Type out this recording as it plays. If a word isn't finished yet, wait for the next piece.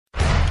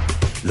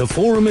The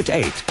Forum at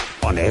 8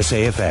 on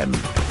SAFM.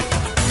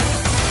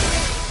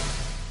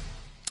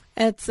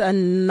 It's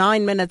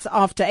 9 minutes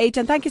after 8,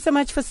 and thank you so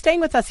much for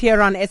staying with us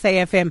here on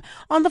SAFM.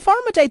 On the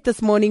Forum at 8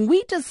 this morning,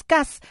 we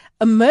discuss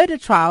a murder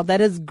trial that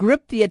has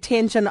gripped the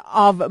attention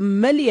of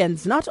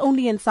millions, not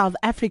only in South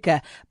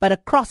Africa, but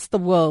across the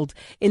world.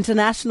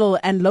 International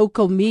and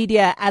local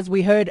media, as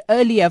we heard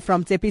earlier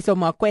from Tsepiso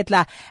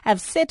Makwetla,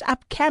 have set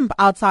up camp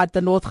outside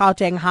the North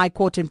Gauteng High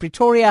Court in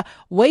Pretoria,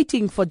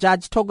 waiting for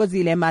Judge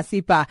Thokozile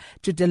Masipa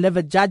to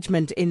deliver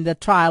judgment in the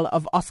trial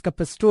of Oscar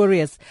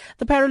Pistorius.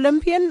 The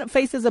Paralympian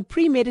faces a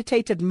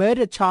premeditated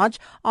murder charge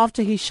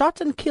after he shot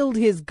and killed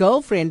his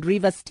girlfriend,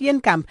 Reeva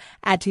Steenkamp,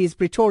 at his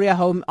Pretoria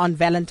home on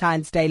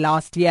Valentine's Day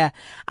last year.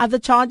 Other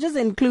charges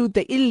include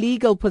the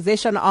illegal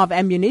possession of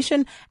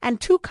ammunition and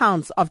 2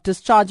 counts of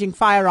discharging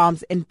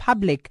firearms in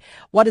public.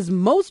 What is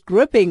most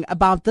gripping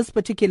about this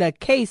particular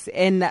case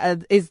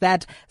is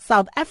that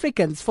South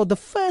Africans, for the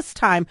first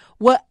time,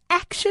 were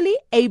actually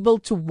able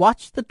to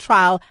watch the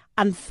trial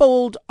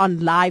unfold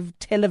on live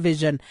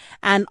television.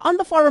 And on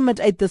the Forum at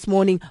 8 this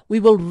morning, we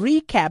will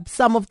recap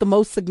some of the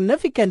most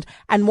significant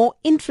and more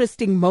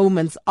interesting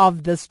moments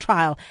of this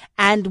trial.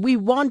 And we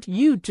want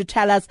you to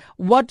tell us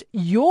what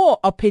your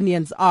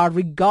opinions are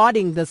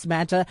regarding this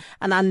matter.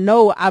 And I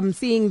know I'm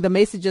seeing the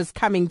messages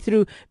coming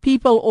through,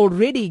 people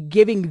already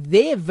giving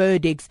their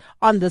verdicts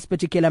on this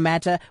particular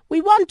matter. We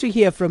want to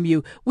hear from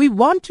you. We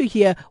want to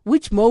hear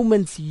which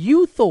moments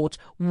you thought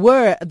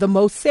were the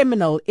most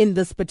seminal in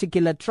this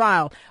particular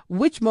trial.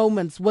 Which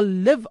moments will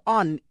live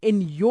on in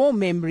your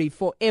memory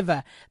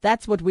forever?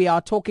 That's what we are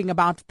talking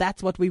about.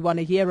 That's what we want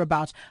to hear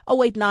about.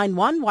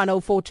 0891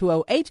 104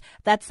 208.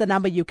 That's the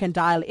number you can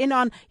dial in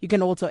on. You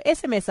can also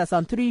SMS us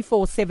on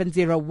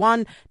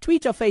 34701.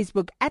 Tweet or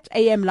Facebook at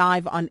AM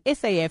Live on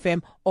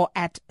SAFM or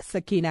at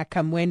Sakina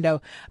Kamwendo.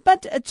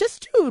 But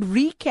just to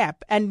recap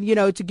and,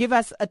 to give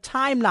us a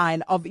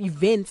timeline of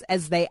events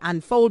as they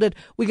unfolded,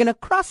 we're going to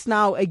cross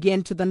now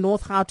again to the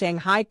North Gauteng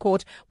High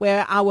Court,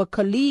 where our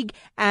colleague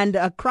and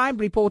crime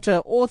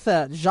reporter,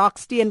 author Jacques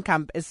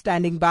Steenkamp is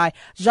standing by.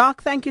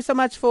 Jacques, thank you so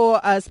much for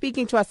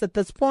speaking to us at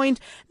this point.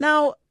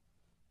 Now,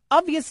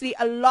 obviously,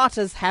 a lot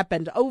has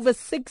happened over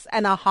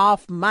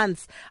 6.5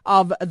 months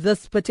of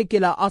this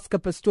particular Oscar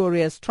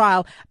Pistorius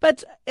trial.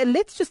 But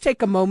let's just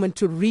take a moment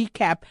to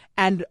recap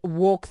and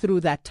walk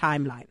through that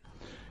timeline.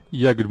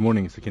 Yeah, good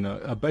morning,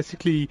 Sakina.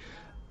 Basically,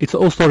 it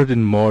all started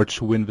in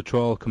March when the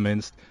trial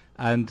commenced.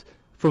 And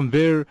from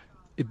there,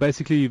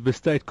 the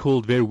state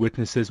called their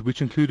witnesses,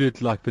 which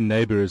included like the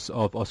neighbors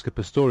of Oscar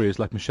Pistorius,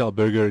 like Michelle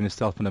Berger and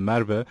Estelle van der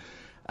Merwe.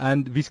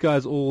 And these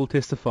guys all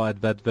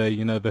testified that they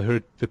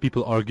heard the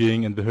people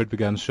arguing and they heard the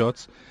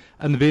gunshots.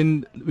 And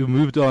then we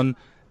moved on,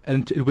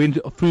 and it went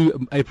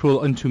through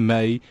April into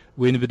May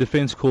when the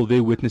defense called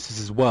their witnesses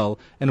as well.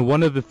 And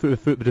one of the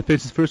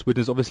defense's first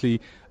witness, obviously,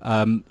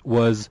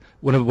 was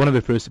one of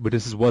the first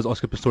witnesses was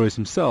Oscar Pistorius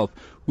himself,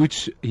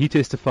 which he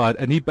testified,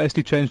 and he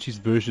basically changed his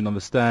version on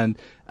the stand,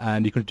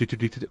 and he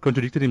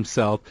contradicted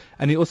himself,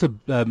 and he also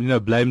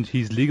blamed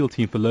his legal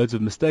team for loads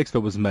of mistakes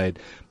that was made.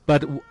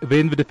 But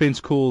then the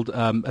defense called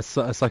a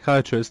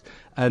psychiatrist,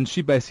 and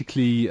she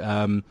basically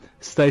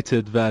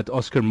stated that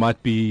Oscar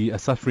might be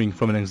suffering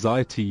from an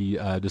anxiety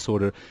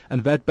disorder,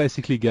 and that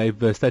basically gave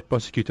the state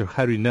prosecutor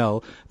Harry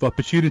Nell the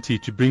opportunity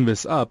to bring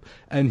this up,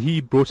 and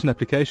he brought an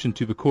application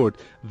to the court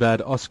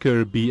that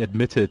Oscar be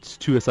admitted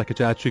to a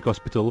psychiatric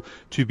hospital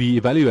to be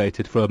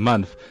evaluated for a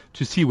month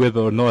to see whether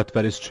or not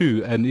that is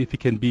true and if he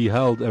can be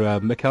held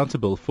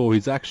accountable for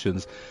his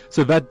actions.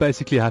 So that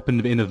basically happened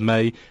at the end of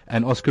May,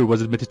 and Oscar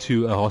was admitted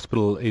to a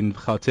hospital in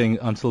Gauteng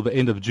until the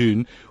end of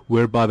June,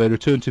 whereby they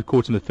returned to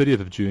court on the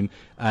 30th of June,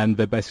 and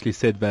they basically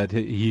said that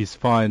he's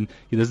fine,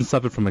 he doesn't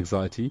suffer from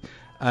anxiety.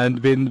 And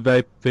then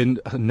Barry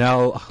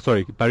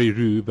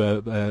Roo,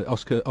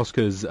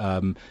 Oscar's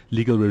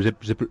legal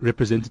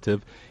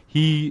representative,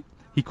 he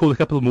called a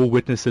couple more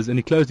witnesses, and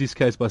he closed his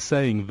case by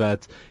saying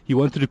that he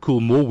wanted to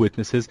call more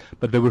witnesses,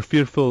 but they were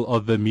fearful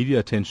of the media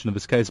attention of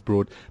his case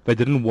brought. They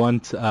didn't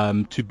want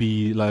to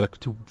be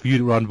to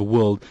viewed around the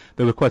world.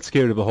 They were quite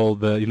scared of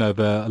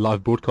the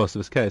live broadcast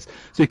of his case.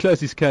 So he closed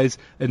his case,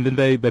 and then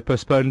they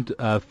postponed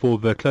for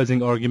the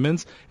closing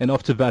arguments, and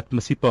after that,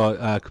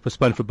 Masipa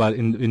postponed for about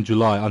in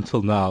July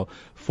until now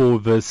for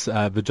this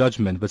the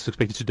judgment that's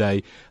expected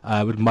today.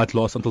 It might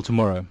last until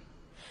tomorrow.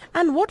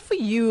 And what for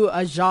you,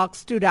 Jacques,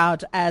 stood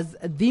out as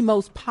the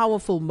most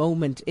powerful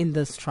moment in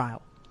this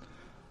trial?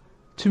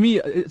 To me,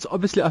 it's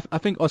obviously, I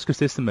think Oscar's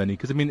testimony,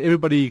 because,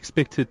 everybody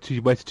expected to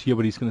wait to hear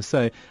what he's going to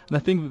say. And I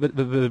think that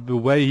the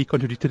way he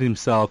contradicted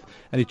himself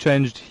and he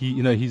changed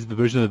his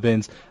version of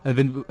events, and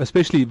then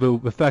especially the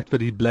fact that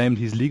he blamed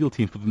his legal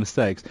team for the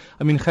mistakes.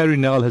 Harry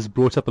Nell has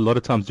brought up a lot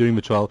of times during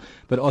the trial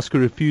that Oscar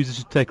refuses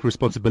to take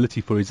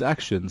responsibility for his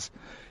actions.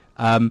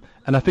 And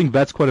I think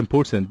that's quite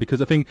important,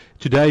 because I think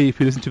today, if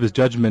you listen to this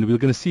judgment, we're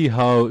going to see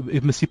how,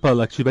 if Masipa,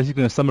 like, she's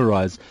basically going to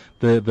summarize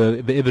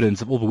the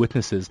evidence of all the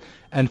witnesses.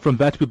 And from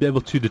that, we'll be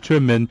able to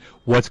determine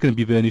what's going to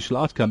be the initial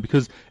outcome.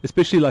 Because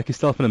especially like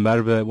yourself and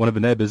Amarva, one of the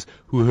neighbors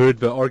who heard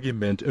the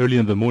argument early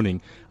in the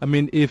morning. I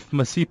mean, if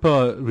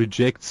Masipa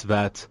rejects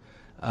that,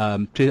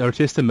 our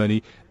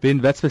testimony, then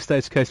that's the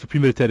state's case for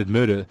premeditated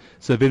murder.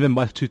 So then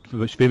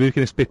we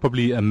can expect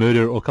probably a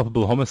murder or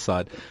culpable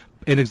homicide.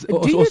 Do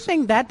you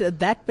think that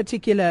that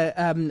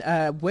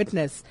particular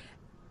witness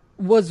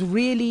was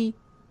really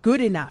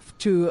good enough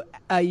to,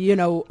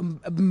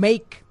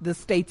 make the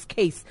state's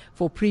case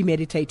for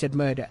premeditated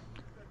murder?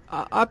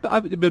 I'm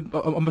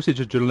obviously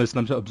just a journalist,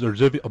 and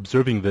I'm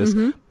observing this,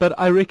 but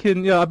I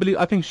reckon,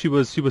 I think she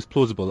was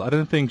plausible. I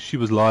don't think she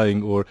was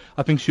lying, or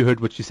I think she heard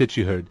what she said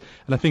she heard,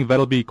 and I think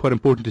that'll be quite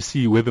important to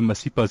see whether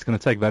Masipa is going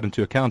to take that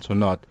into account or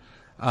not.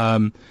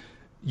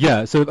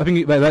 So I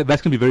think that's going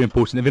to be very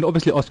important. And then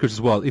obviously Oscar's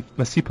as well. If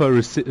Masipa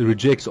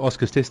rejects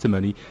Oscar's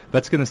testimony,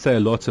 that's going to say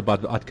a lot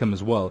about the outcome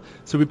as well.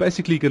 So we're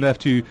basically going to have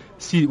to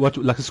see like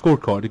a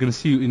scorecard. You're going to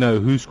see,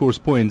 who scores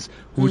points,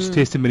 whose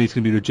testimony is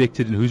going to be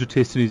rejected, and whose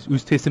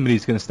testimony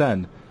is going to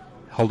stand.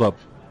 Hold up.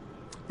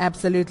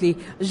 Absolutely.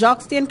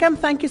 Reeva Steenkamp,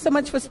 thank you so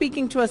much for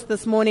speaking to us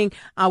this morning.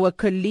 Our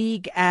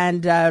colleague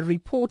and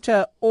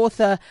reporter,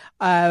 author,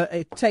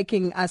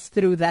 taking us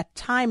through that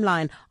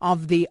timeline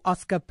of the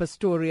Oscar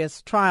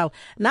Pistorius trial.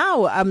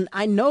 Now,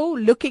 I know,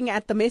 looking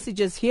at the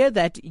messages here,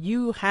 that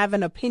you have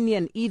an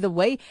opinion either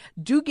way.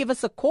 Do give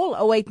us a call,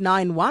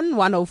 0891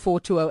 104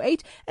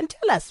 208, and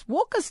tell us,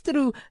 walk us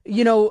through,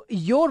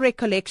 your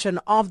recollection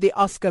of the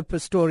Oscar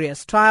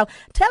Pistorius trial.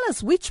 Tell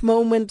us which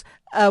moment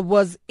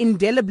was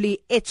indelibly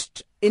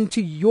etched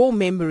into your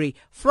memory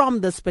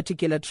from this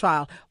particular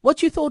trial,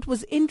 what you thought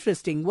was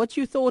interesting, what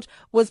you thought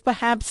was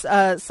perhaps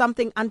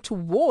something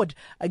untoward,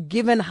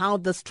 given how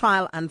this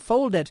trial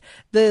unfolded,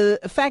 the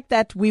fact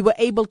that we were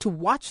able to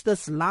watch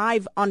this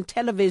live on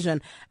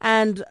television,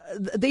 and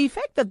the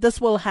effect that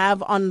this will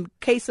have on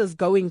cases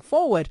going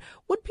forward.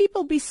 Would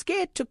people be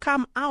scared to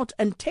come out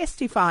and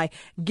testify,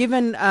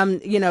 given,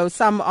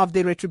 some of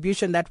the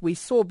retribution that we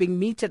saw being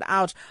meted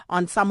out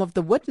on some of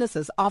the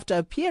witnesses after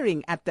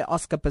appearing at the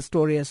Oscar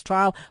Pistorius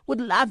trial?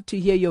 Would love to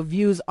hear your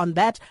views on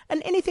that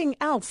and anything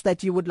else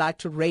that you would like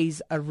to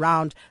raise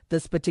around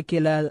this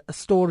particular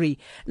story.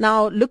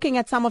 Now, looking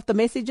at some of the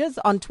messages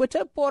on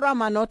Twitter, Pora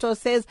Manoto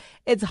says,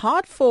 it's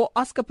hard for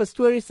Oscar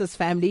Pistorius'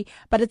 family,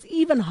 but it's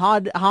even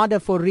harder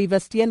for Reeva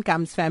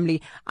Steenkamp's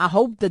family. I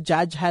hope the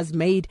judge has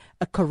made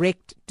a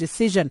correct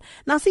decision.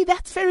 Now, see,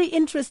 that's very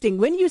interesting.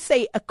 When you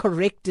say a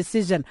correct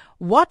decision,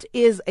 what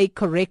is a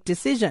correct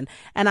decision?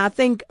 And I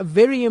think,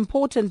 very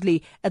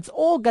importantly, it's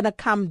all going to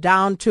come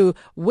down to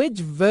which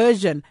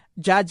version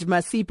Judge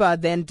Masipa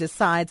then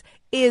decides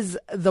is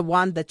the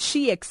one that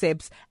she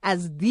accepts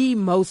as the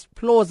most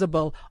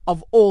plausible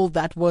of all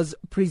that was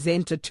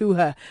presented to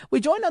her. We're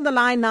joined on the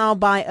line now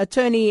by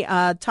attorney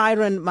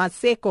Tyrone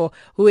Maseko,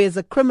 who is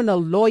a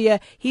criminal lawyer.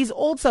 He's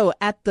also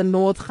at the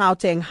North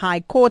Gauteng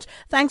High Court.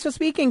 Thanks for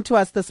speaking to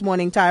us this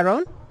morning,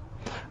 Tyrone.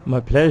 My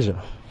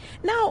pleasure.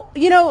 Now,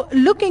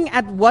 looking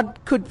at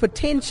what could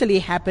potentially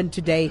happen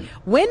today,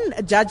 when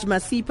Judge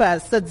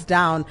Masipa sits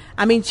down,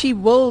 I mean, she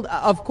will,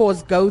 of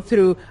course, go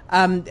through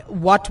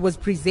what was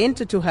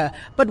presented to her.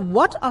 But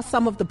what are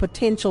some of the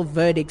potential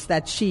verdicts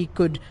that she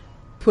could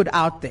put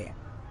out there?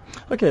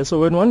 Okay, so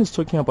when one is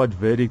talking about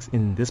verdicts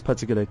in this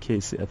particular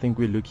case, I think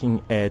we're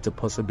looking at a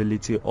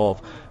possibility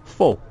of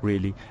 4,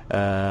 really,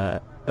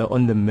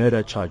 on the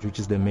murder charge, which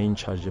is the main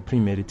charge, the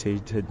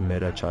premeditated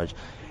murder charge.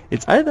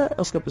 It's either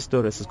Oscar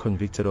Pistorius is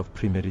convicted of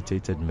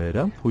premeditated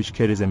murder, which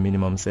carries a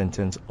minimum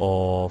sentence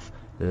of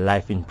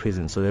life in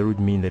prison. So that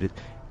would mean that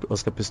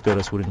Oscar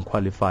Pistorius wouldn't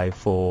qualify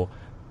for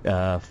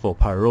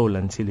parole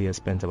until he has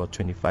spent about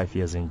 25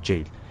 years in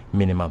jail,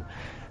 minimum.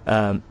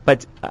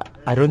 But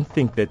I don't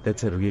think that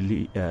that's a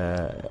really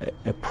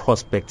a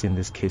prospect in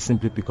this case,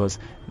 simply because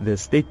the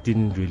state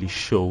didn't really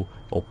show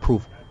or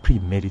prove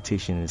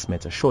premeditation in this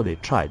matter. Sure, they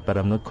tried, but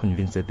I'm not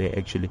convinced that they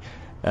actually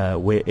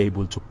were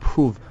able to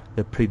prove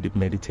the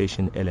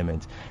premeditation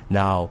element.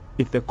 Now,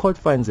 if the court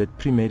finds that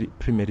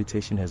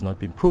premeditation has not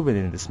been proven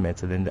in this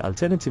matter, then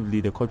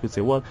alternatively the court would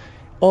say, well,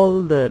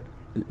 all the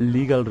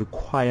legal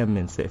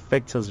requirements, the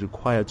factors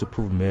required to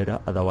prove murder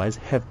otherwise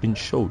have been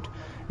showed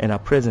and are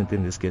present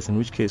in this case, in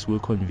which case we'll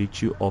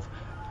convict you of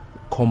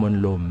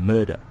common law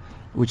murder,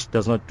 which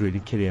does not really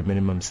carry a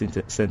minimum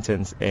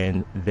sentence,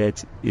 and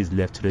that is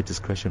left to the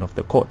discretion of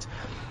the court.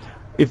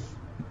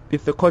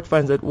 If the court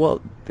finds that,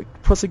 well, the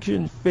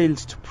prosecution failed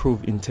to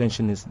prove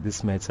intention in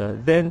this matter,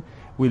 then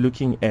we're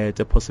looking at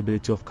a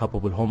possibility of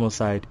culpable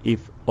homicide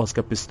if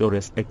Oscar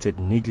Pistorius acted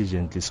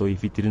negligently. So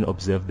if he didn't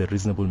observe the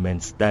reasonable man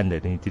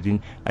standard and he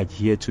didn't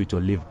adhere to it or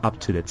live up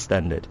to that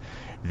standard,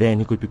 then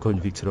he could be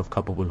convicted of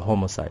culpable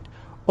homicide,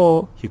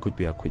 or he could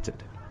be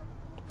acquitted.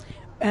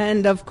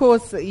 And of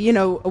course,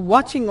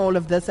 watching all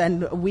of this,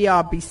 and we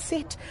are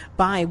beset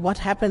by what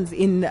happens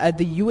in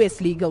the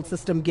U.S. legal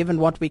system, given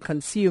what we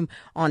consume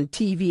on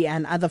TV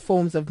and other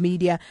forms of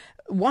media.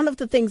 one of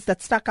the things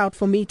that stuck out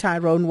for me,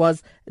 Tyrone,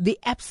 was the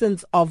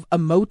absence of a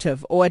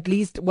motive, or at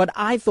least what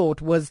I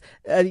thought was,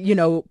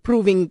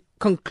 proving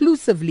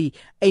conclusively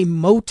a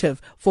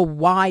motive for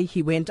why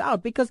he went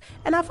out.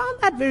 And I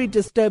found that very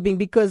disturbing,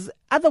 because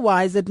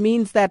otherwise it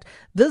means that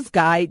this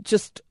guy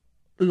just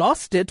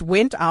lost it,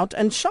 went out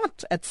and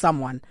shot at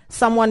someone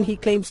he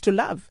claims to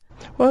love.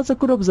 Well, it's a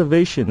good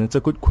observation. It's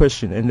a good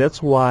question. And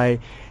that's why,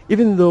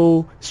 even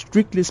though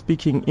strictly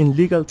speaking, in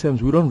legal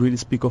terms, we don't really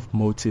speak of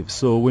motive.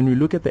 So when we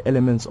look at the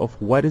elements of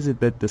what is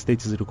it that the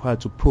state is required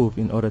to prove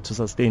in order to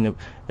sustain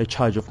a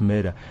charge of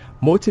murder,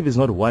 motive is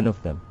not one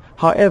of them.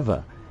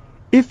 However,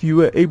 if you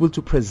were able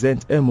to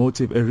present a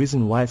motive, a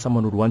reason why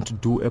someone would want to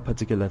do a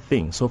particular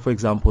thing. So, for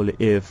example,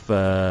 if,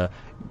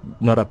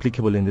 not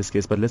applicable in this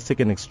case, but let's take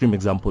an extreme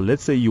example.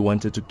 Let's say you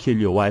wanted to kill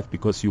your wife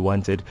because you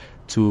wanted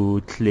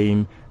to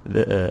claim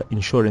the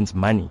insurance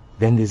money.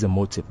 Then there's a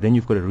motive. Then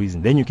you've got a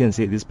reason. Then you can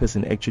say this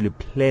person actually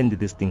planned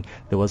this thing.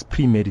 There was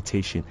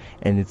premeditation.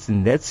 And it's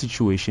in that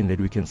situation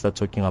that we can start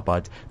talking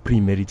about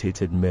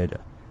premeditated murder.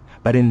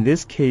 But in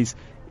this case,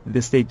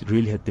 the state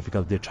really had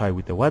difficulty. They tried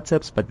with the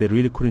WhatsApps, but they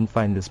really couldn't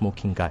find the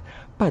smoking guy.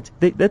 But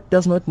that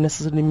does not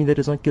necessarily mean that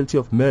he's not guilty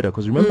of murder,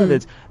 because remember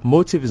that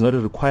motive is not a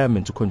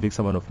requirement to convict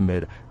someone of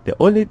murder. The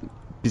only,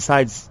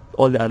 besides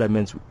all the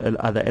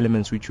other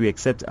elements which we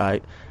accept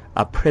are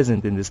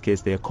present in this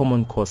case, they are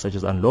common cause such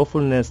as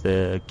unlawfulness,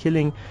 the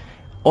killing,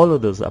 all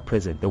of those are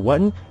present. The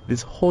one,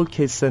 this whole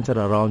case centered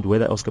around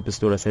whether Oscar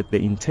Pistorius had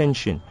the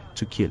intention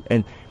to kill,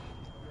 and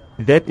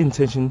that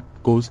intention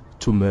goes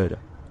to murder.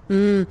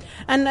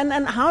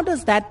 And how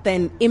does that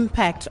then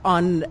impact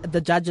on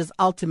the judge's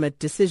ultimate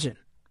decision?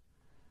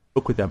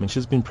 Look with them, and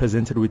she's been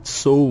presented with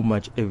so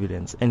much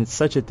evidence, and it's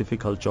such a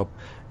difficult job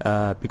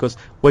because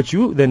what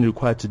you then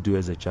required to do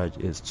as a judge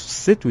is to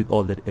sit with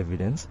all that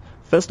evidence.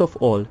 First of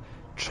all,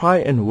 try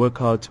and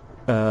work out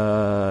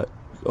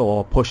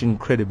or apportion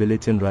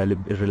credibility and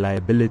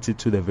reliability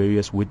to the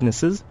various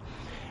witnesses.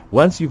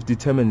 Once you've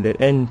determined that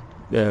and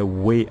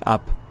weigh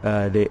up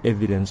the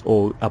evidence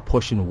or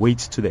apportion weight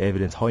to the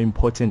evidence, how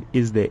important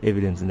is the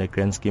evidence in the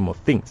grand scheme of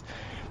things?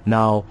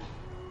 Now,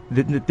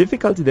 the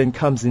difficulty then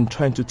comes in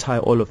trying to tie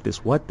all of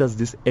this. What does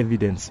this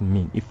evidence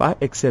mean? If I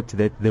accept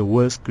that there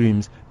were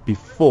screams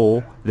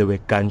before there were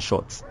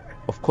gunshots,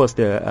 of course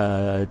there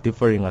are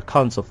differing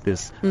accounts of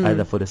this,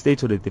 either for the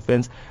state or the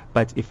defense,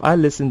 but if I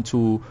listen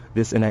to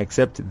this and I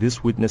accept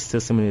this witness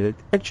testimony that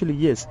actually,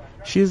 yes,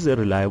 she's a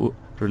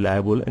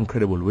reliable and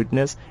credible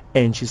witness,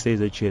 and she says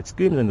that she had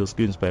screams, and those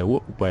screams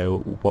were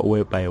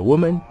by a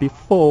woman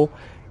before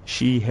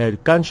she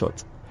had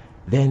gunshots,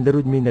 then that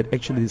would mean that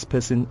actually this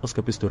person,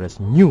 Oscar Pistorius,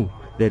 knew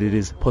that it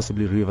is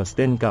possibly Reeva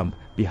Steenkamp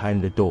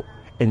behind the door,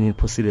 and then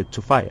proceeded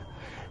to fire.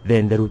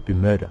 Then that would be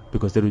murder,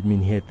 because that would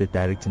mean he had the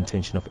direct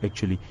intention of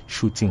actually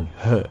shooting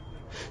her.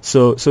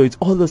 So it's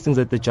all those things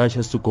that the judge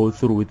has to go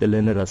through with the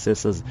learned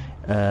assessors,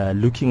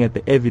 looking at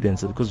the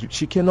evidence, because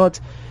she cannot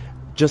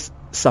just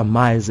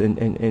surmise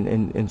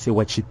and say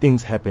what she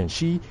thinks happened.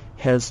 She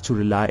has to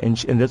rely, and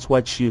that's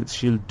what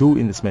she'll do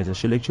in this matter.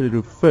 She'll actually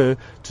refer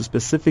to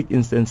specific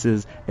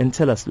instances and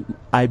tell us,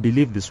 I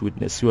believe this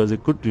witness. She was a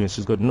good witness.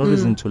 She's got no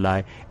reason to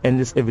lie, and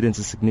this evidence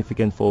is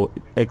significant for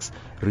X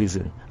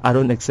reason. I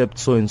don't accept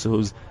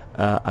so-and-so's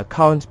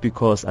account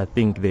because I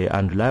think they're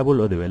unreliable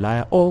or they were a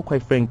liar, or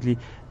quite frankly,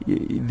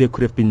 they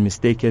could have been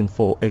mistaken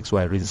for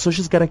XY reasons. So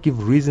she's got to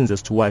give reasons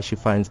as to why she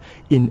finds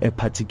in a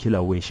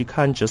particular way. She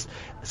can't just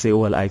say,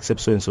 well, I accept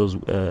so-and-so's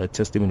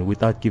testimony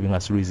without giving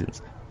us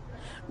reasons.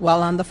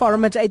 Well, on the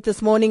forum at 8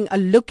 this morning,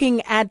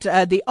 looking at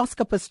the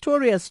Oscar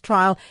Pistorious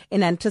trial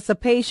in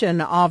anticipation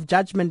of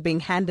judgment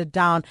being handed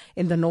down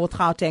in the North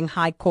Gauteng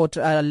High Court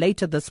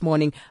later this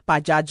morning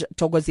by Judge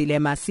Thokozile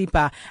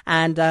Masipa.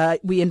 And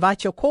we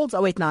invite your calls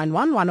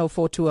 0891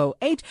 104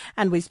 208.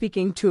 And we're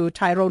speaking to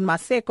Tyrone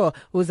Maseko,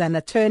 who's an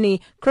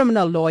attorney,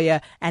 criminal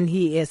lawyer, and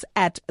he is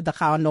at the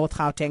North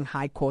Gauteng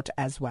High Court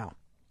as well.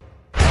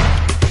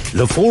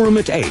 The Forum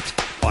at 8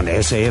 on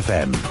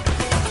SAFM.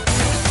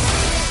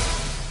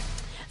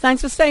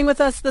 Thanks for staying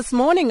with us this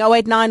morning.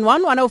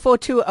 0891 104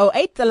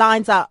 208. The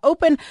lines are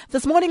open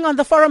this morning on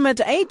the Forum at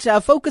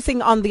 8,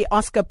 focusing on the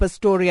Oscar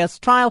Pistorious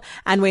trial.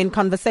 And we're in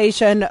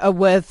conversation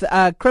with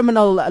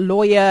criminal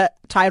lawyer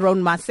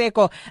Tyrone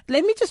Maseko.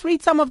 Let me just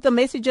read some of the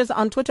messages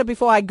on Twitter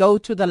before I go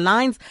to the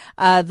lines.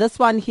 This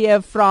one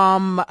here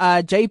from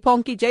J.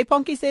 Ponky. J.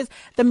 Ponky says,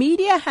 the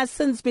media has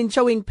since been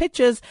showing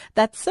pictures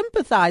that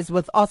sympathize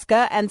with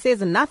Oscar and says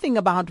nothing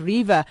about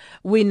Reeva.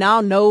 We now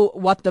know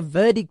what the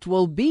verdict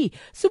will be.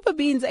 Super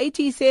Beans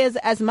 80 says,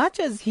 as much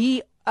as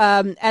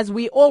as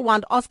we all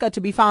want Oscar to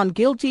be found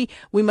guilty,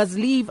 we must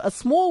leave a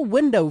small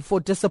window for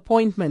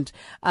disappointment.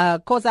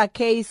 Koza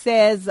K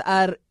says,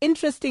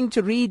 interesting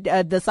to read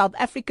the South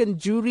African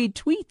jury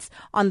tweets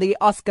on the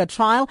Oscar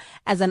trial.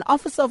 As an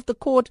officer of the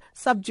court,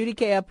 sub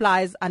judice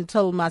applies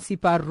until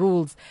Masipa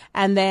rules.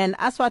 And then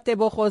Aswat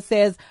Tebogo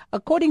says,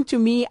 according to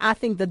me, I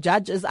think the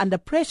judge is under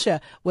pressure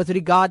with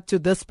regard to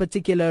this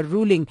particular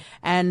ruling.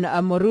 And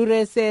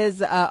Morure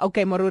says,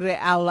 okay, Morure,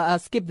 I'll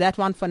skip that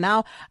one for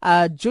now.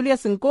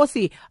 Julius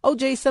Nkosi,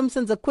 O.J.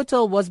 Simpson's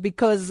acquittal was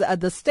because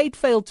the state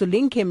failed to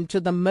link him to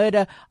the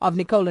murder of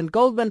Nicole and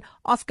Goldman.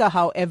 Oscar,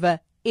 however,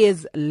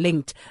 is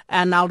linked.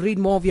 And I'll read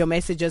more of your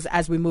messages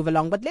as we move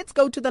along. But let's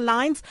go to the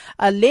lines.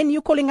 Len,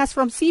 you're calling us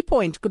from Sea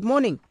Point. Good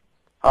morning.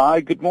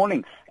 Hi, good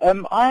morning.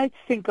 I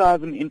think I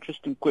have an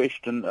interesting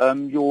question.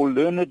 Your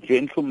learned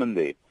gentleman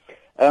there,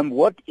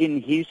 what,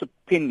 in his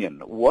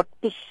opinion, what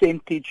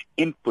percentage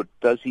input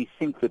does he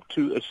think the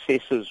two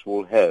assessors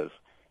will have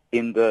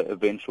in the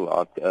eventual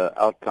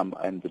outcome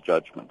and the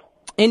judgment?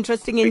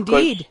 Interesting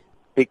indeed.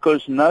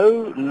 Because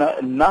nobody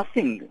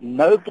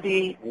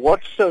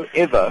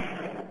whatsoever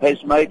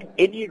has made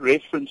any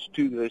reference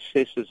to the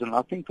assessors, and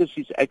I think this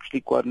is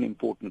actually quite an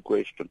important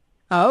question.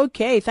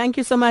 Okay, thank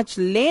you so much,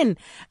 Len.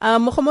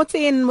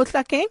 Mokhomotsi in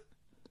Mutlake?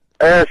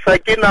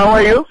 Sakina, how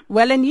are you?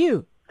 Well, and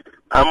you?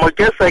 I'm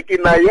okay,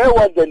 Sakina. I hear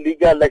what the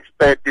legal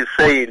expert is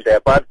saying there,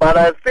 but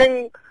I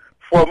think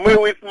for me,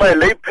 with my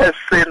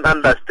layperson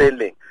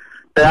understanding,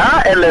 there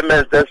are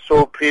elements that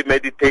show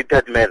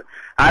premeditated men.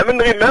 I mean,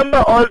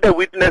 remember all the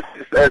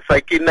witnesses,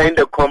 Sakina, in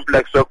the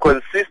complex were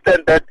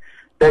consistent that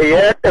they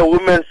heard a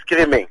woman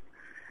screaming.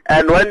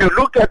 And when you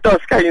look at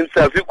Oscar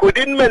himself, he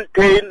couldn't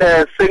maintain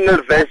a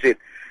single version.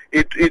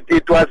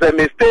 It was a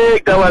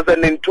mistake, there was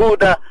an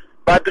intruder.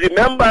 But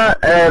remember,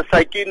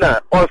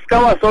 Sakina,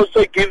 Oscar was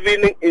also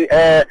given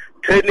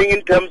training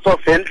in terms of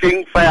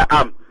handling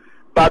firearm.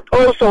 But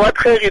also what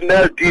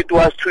Kherinel did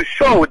was to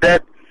show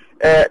that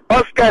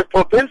Oscar's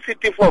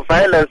propensity for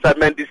violence, I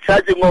mean,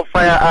 discharging of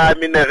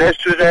firearm in a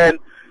restaurant,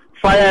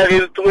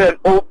 firing through an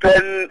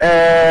open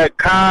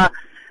car,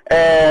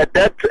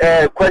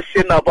 that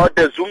question about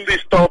the zombie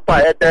stopper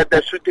at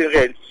the shooting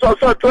range. So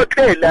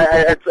totally,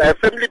 I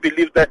firmly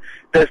believe that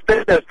the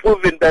state has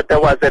proven that there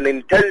was an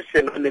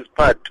intention on his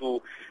part to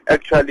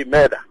actually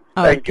murder.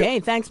 Thank you. Okay,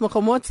 thanks,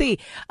 Mokhomotsi.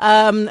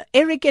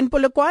 Eric in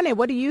Polokwane,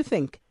 what do you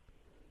think?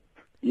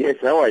 Yes,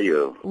 how are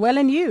you? Well,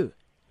 and you?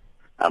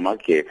 I'm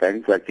okay,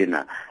 thanks,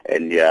 Akina,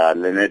 and your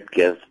learned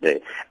guest there.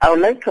 I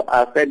would like to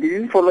ask, I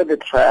didn't follow the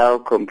trial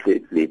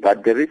completely,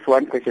 but there is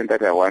one question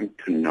that I want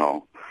to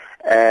know.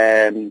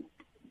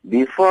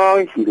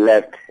 Before he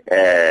left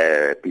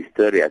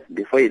Pistorius,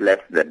 before he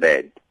left the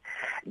bed,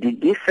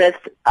 did he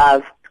first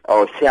ask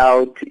or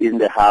shout in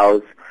the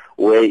house,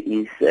 where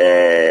is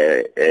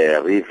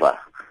Reeva?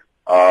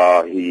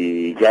 Or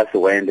he just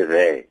went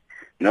there,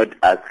 not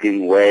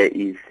asking where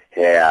is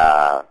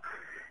her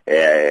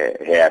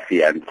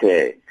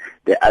fiancé?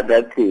 The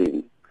other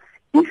thing,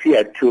 if you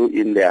are two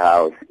in the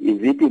house,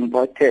 is it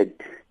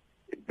important,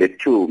 the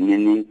two,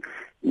 meaning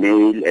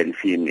male and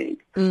female?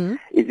 Mm-hmm.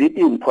 Is it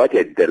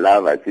important, the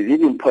lovers, is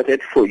it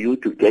important for you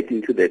to get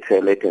into the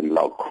toilet and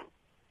lock?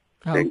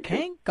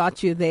 Okay,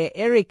 got you there,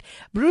 Eric.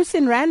 Bruce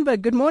in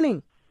Randburg, good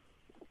morning.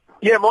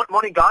 Yeah,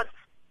 morning, guys.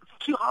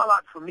 Two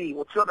highlights for me,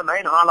 or two of the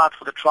main highlights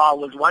for the trial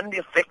was, one, the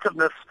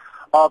effectiveness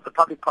of the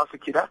public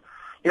prosecutor.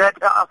 You know,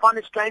 I find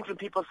it strange when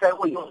people say,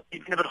 well, you're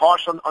being a bit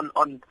harsh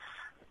on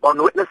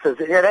witnesses.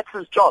 Yeah, that's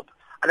his job.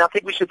 And I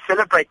think we should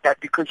celebrate that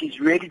because he's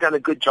really done a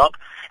good job.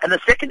 And the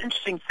second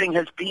interesting thing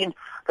has been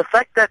the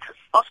fact that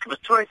Oscar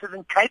Pistorius is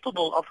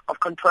incapable of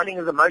controlling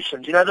his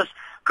emotions. You know, this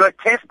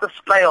grotesque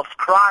display of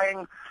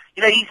crying.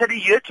 You know, he's had a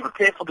year to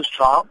prepare for this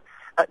trial.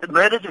 The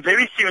murder is a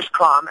very serious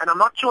crime, and I'm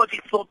not sure if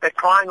he thought that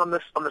crying on the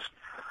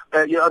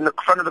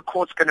front of the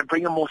court's going to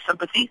bring him more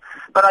sympathy.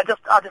 But I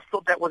just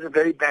thought that was a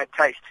very bad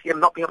taste. Him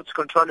not being able to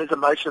control his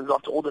emotions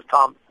after all this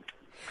time.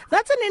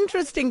 That's an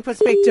interesting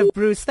perspective,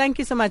 Bruce. Thank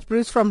you so much,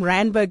 Bruce from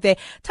Randburg there.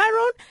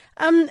 Tyrone,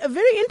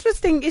 very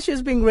interesting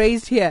issues being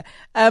raised here.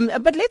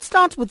 But let's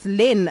start with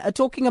Len,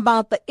 talking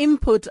about the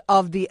input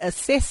of the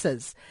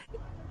assessors.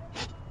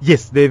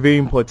 Yes, they're very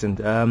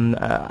important.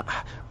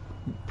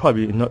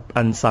 Probably not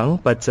unsung,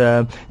 but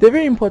they're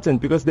very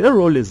important because their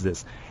role is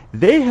this.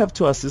 They have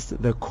to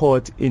assist the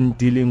court in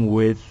dealing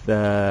with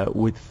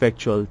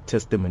factual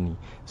testimony.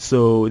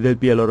 So there'll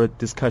be a lot of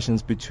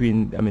discussions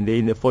between. I mean, they're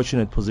in a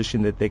fortunate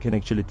position that they can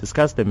actually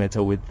discuss the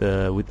matter with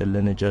the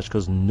learned judge,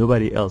 because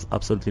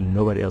absolutely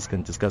nobody else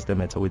can discuss the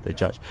matter with the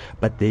judge,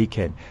 but they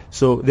can.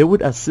 So they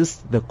would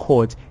assist the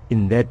court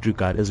in that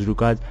regard, as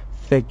regards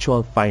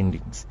factual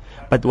findings.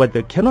 But what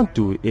they cannot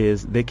do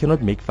is they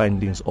cannot make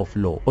findings of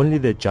law. Only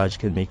the judge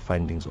can make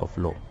findings of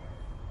law.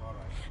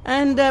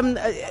 And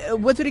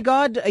with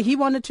regard, he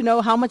wanted to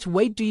know how much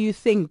weight do you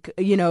think,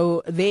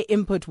 their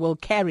input will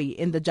carry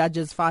in the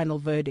judge's final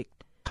verdict?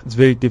 It's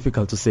very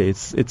difficult to say.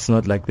 It's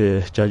not like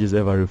the judges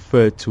ever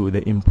refer to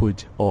the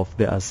input of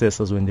the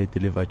assessors when they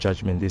deliver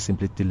judgment. They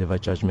simply deliver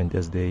judgment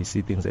as they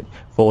see things. And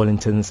for all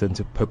intents and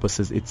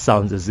purposes, it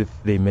sounds as if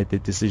they made the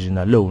decision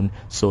alone.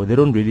 So they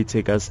don't really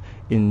take us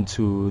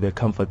into the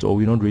comfort, or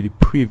we're not really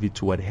privy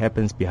to what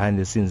happens behind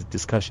the scenes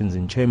discussions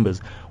in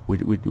chambers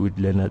with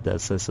learned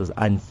assessors,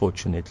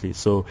 unfortunately.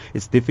 So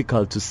it's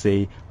difficult to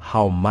say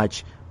how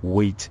much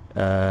weight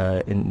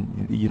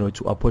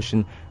to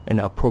apportion an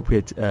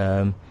appropriate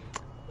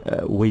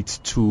weight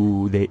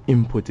to their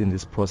input in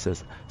this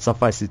process.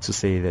 Suffice it to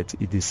say that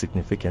it is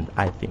significant,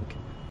 I think.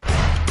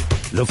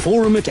 The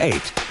Forum at 8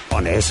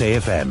 on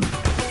SAFM.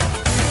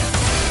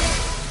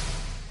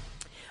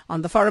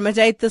 On the Forum at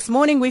 8 this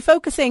morning, we're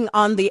focusing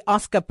on the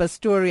Oscar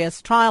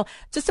Pistorius trial.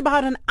 Just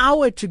about an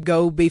hour to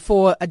go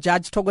before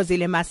Judge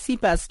Thokozile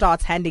Masipa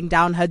starts handing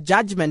down her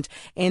judgment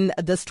in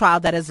this trial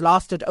that has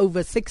lasted over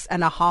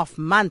 6.5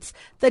 months,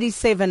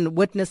 37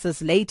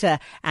 witnesses later.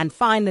 And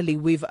finally,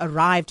 we've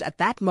arrived at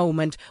that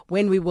moment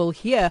when we will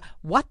hear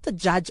what the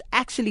judge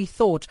actually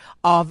thought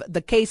of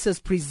the cases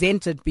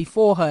presented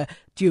before her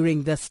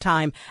during this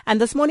time. And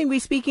this morning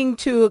we're speaking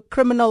to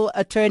criminal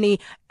attorney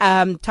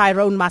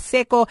Tyrone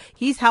Maseko.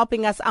 He's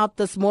helping us out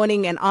this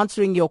morning and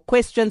answering your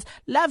questions.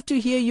 Love to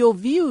hear your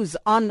views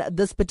on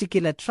this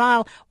particular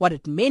trial, what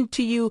it meant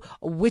to you,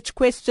 which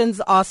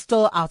questions are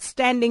still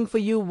outstanding for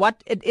you,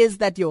 what it is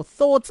that your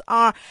thoughts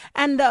are.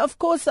 And of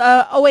course,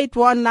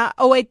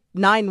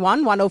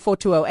 0891 104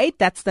 208,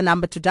 that's the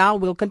number to dial.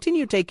 We'll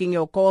continue taking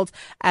your calls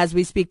as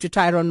we speak to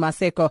Tyrone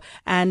Maseko.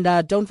 And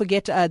don't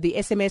forget, the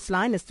SMS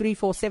line is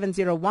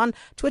 34701.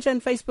 Twitter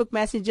and Facebook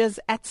messages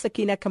at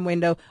Sakina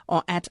Kamwendo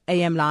or at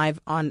AM Live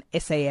on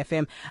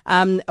SAFM.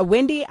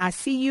 Wendy, I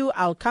see you.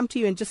 I'll come to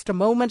you in just a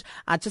moment.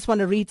 I just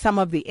want to read some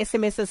of the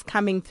SMSs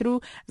coming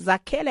through.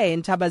 Zakele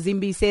in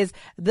Tabazimbi says,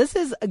 this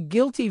is a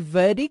guilty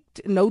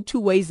verdict, no two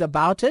ways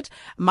about it.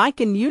 Mike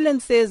in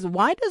Newland says,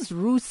 why does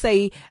Roo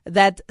say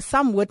that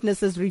some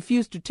witnesses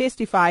refuse to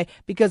testify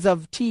because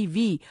of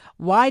TV?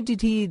 Why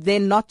did he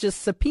then not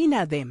just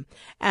subpoena them?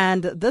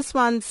 And this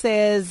one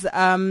says,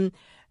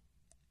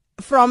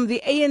 from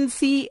the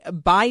ANC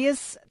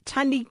bias,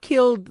 Tani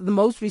killed the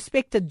most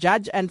respected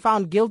judge and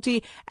found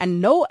guilty, and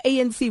no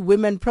ANC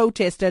women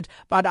protested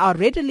but are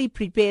readily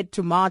prepared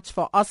to march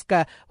for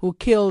Oscar, who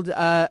killed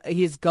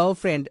his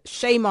girlfriend.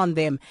 Shame on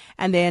them.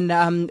 And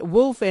then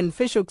Wolf in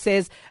Fishhook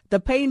says, the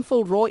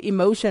painful raw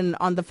emotion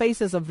on the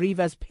faces of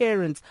Reeva's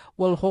parents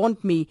will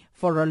haunt me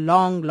for a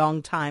long,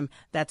 long time.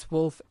 That's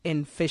Wolf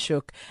in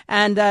Fishhook.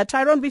 And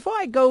Tyrone, before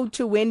I go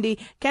to Wendy,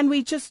 can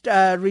we just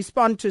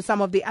respond to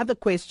some of the other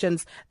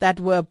questions that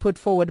were put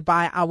forward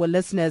by our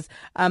listeners?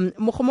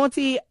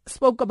 Mukhomoti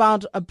spoke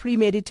about a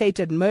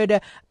premeditated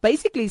murder,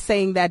 basically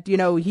saying that, you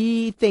know,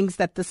 he thinks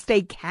that the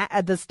state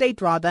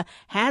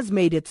has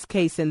made its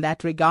case in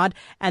that regard.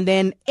 And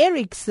then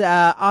Eric's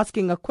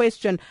asking a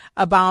question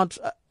about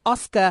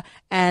Oscar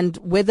and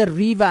whether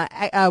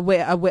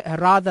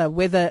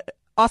whether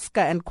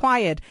Oscar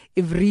inquired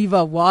if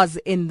Reeva was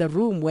in the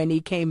room when he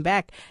came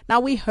back.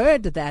 Now, we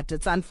heard that.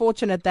 It's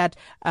unfortunate that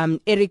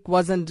Eric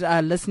wasn't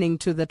listening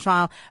to the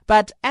trial.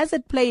 But as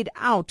it played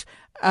out,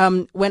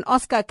 when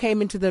Oscar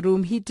came into the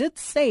room, he did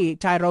say,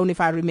 Tyrone,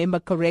 if I remember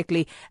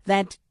correctly,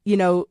 that, you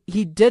know,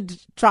 he did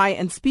try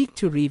and speak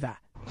to Reeva.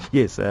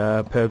 Yes,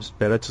 perhaps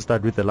better to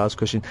start with the last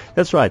question.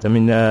 That's right. I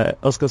mean,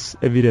 Oscar's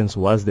evidence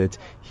was that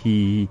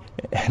he,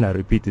 and I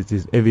repeat, it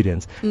is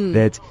evidence,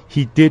 that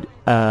he did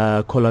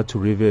call out to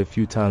Reeva a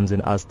few times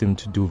and asked him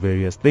to do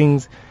various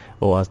things,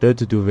 or asked her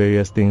to do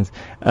various things.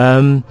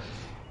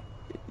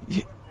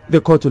 The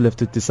court will have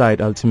to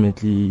decide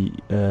ultimately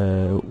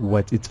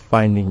what its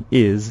finding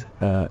is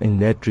in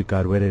that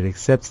regard, whether it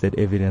accepts that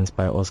evidence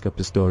by Oscar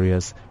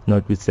Pistorius,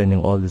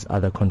 notwithstanding all these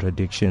other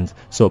contradictions.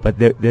 So, but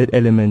that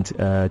element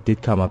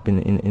did come up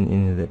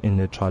in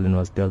the trial and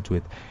was dealt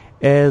with.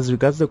 As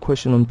regards the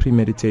question on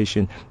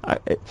premeditation, I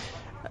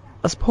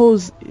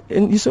suppose,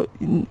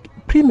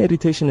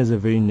 premeditation is a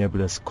very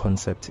nebulous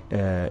concept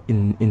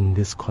in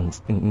this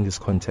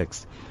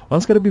context.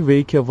 One's got to be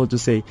very careful to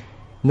say.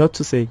 Not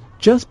to say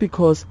just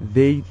because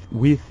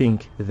we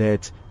think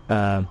that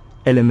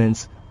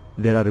elements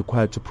that are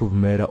required to prove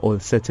murder or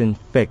certain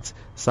facts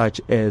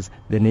such as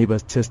the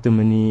neighbor's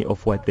testimony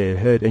of what they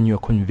heard, and you're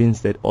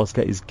convinced that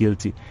Oscar is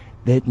guilty,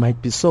 that might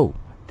be so.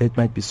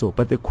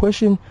 But the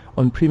question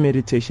on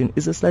premeditation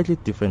is a slightly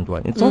different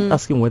one. It's not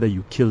asking whether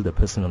you killed the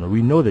person or not.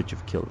 We know that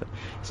you've killed them.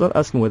 It's not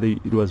asking whether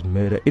it was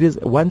murder. It is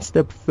one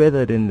step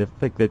further than the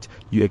fact that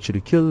you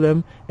actually killed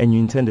them and you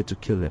intended to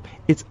kill them.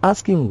 It's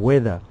asking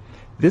whether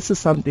this is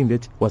something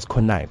that was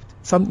connived,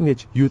 something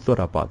that you thought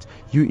about,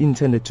 you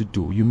intended to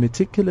do. You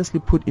meticulously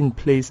put in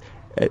place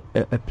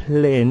a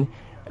plan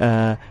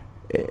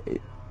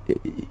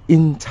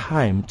in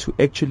time to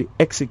actually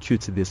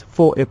execute this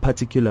for a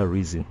particular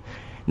reason.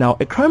 Now,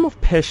 a crime of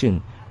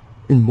passion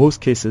in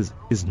most cases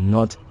is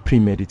not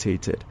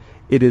premeditated.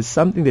 It is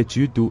something that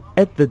you do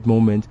at that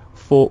moment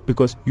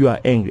because you are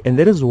angry. And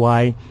that is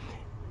why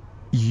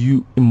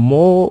you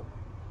more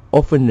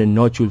often than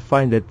not, you'll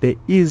find that there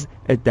is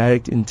a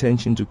direct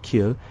intention to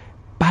kill,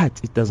 but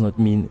it does not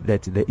mean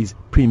that there is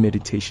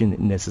premeditation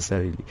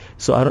necessarily.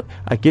 So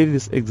I gave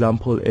this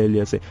example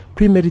earlier. Say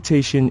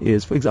premeditation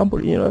is, for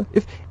example, you know,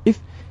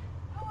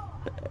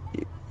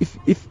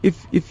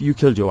 if you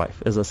killed your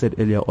wife, as I said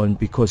earlier on,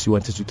 because you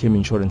wanted to claim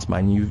insurance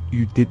money,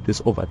 you did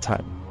this over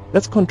time.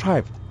 That's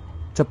contrived.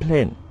 It's a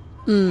plan.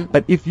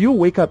 But if you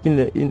wake up in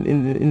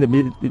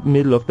the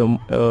middle of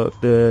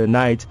the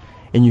night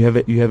and you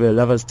have a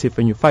lover's tiff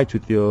and you fight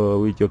with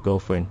your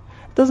girlfriend,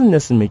 it doesn't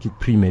necessarily make it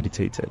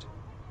premeditated.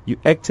 You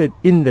acted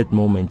in that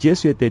moment.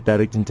 Yes, you had the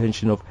direct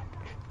intention of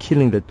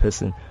killing that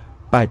person,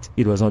 but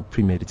it was not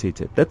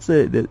premeditated. That's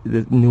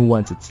the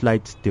nuance, it's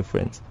slight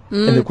difference.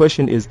 And the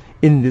question is,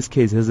 in this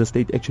case, has the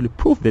state actually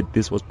proved that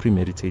this was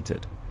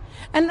premeditated?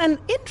 And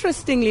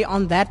interestingly,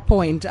 on that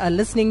point,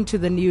 listening to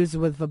the news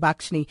with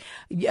Vabakshni,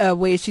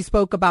 where she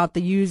spoke about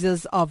the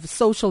users of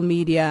social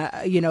media,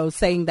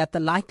 saying that the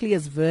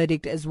likeliest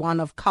verdict is one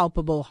of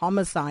culpable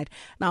homicide.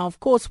 Now, of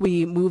course,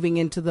 we're moving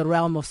into the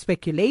realm of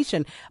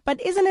speculation,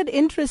 but isn't it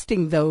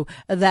interesting, though,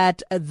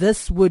 that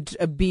this would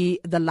be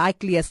the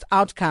likeliest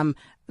outcome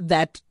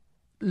that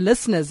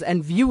listeners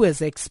and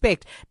viewers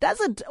expect?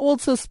 Does it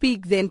also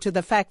speak then to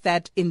the fact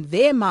that in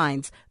their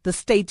minds the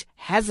state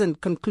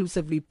hasn't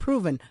conclusively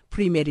proven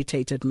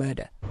premeditated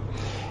murder?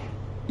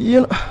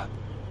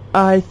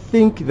 I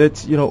think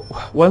that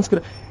one's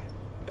gonna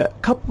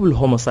culpable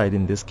homicide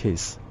in this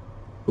case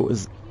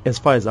was, as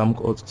far as I'm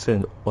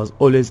concerned, was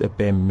always a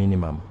bare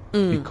minimum,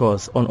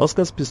 because on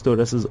Oscar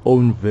Pistorius'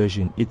 own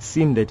version it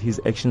seemed that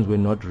his actions were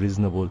not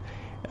reasonable.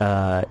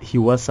 He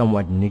was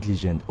somewhat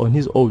negligent on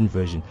his own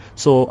version.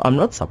 So I'm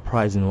not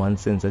surprised in one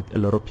sense that a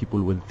lot of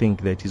people will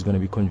think that he's going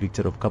to be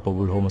convicted of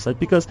culpable homicide,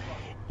 because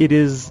it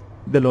is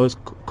the lowest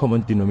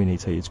common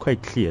denominator. It's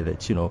quite clear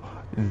that,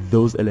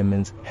 those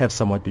elements have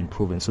somewhat been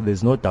proven. So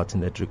there's no doubt in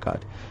that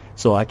regard.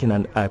 So I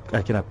can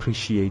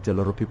appreciate a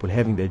lot of people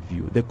having that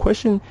view. The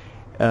question,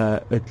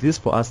 at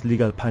least for us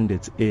legal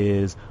pundits,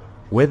 is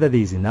whether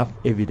there is enough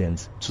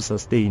evidence to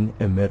sustain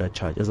a murder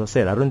charge. As I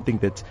said, I don't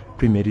think that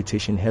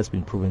premeditation has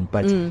been proven,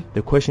 but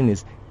the question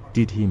is,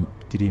 did he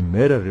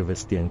murder Reeva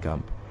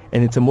Steenkamp?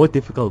 And it's a more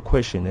difficult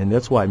question, and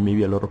that's why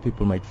maybe a lot of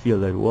people might feel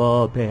that,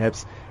 well,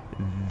 perhaps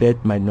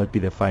that might not be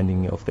the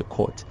finding of the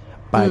court.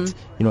 But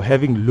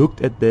having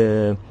looked at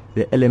the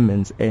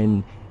elements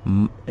and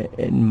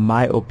in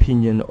my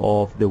opinion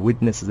of the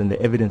witnesses and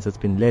the evidence that's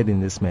been led in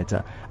this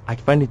matter, I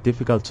find it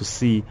difficult to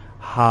see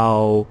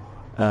how,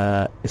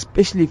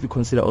 especially if you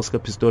consider Oscar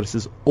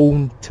Pistorius'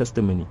 own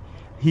testimony,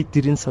 he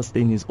didn't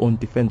sustain his own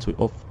defense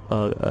of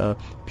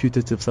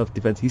putative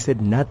self-defense. He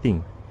said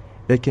nothing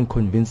that can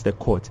convince the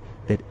court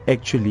that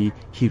actually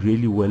he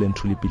really well and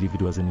truly believed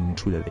it was an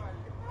intruder there.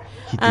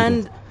 He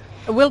didn't.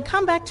 We'll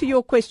come back to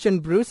your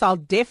question, Bruce. I'll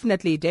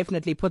definitely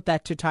put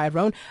that to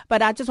Tyrone.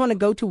 But I just want to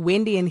go to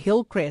Wendy in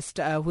Hillcrest,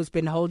 who's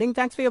been holding.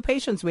 Thanks for your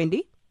patience,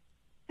 Wendy.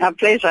 Our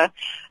pleasure.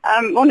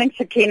 Morning,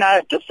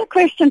 Sakina. Just a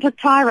question to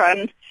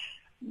Tyrone.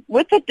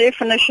 With the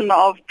definition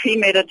of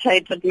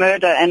premeditated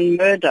murder and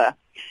murder,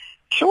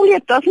 surely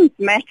it doesn't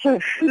matter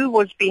who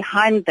was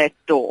behind that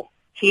door.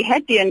 He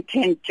had the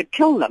intent to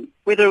kill them,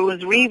 whether it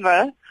was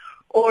Reeva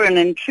or an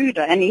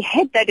intruder, and he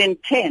had that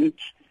intent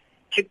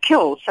to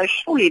kill. So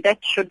surely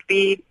that should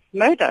be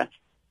murder.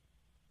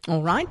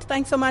 All right.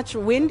 Thanks so much,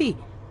 Wendy.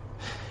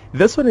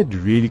 That's when it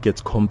really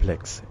gets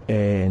complex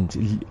and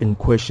in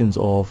questions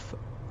of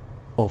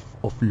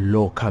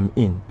law come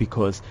in,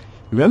 because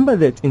remember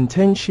that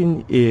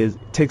intention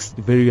takes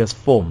various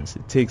forms.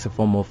 It takes a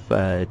form of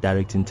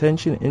direct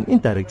intention and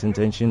indirect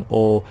intention,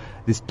 or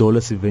this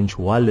dolus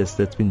eventualis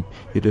that's been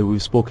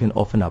we've spoken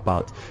often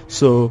about.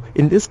 So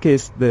in this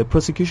case, the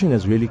prosecution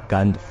has really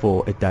gone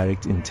for a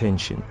direct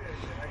intention.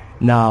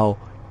 Now,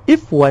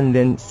 if one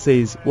then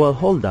says, well,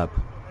 hold up,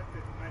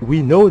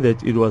 we know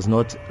that it was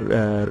not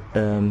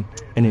an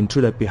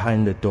intruder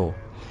behind the door,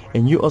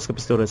 and you, Oscar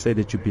Pistorius, said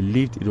that you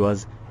believed it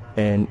was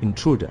an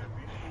intruder,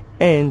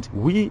 and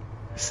we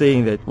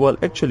saying that, well,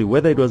 actually,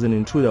 whether it was an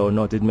intruder or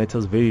not, it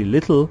matters very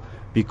little,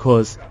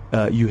 because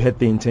you had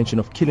the intention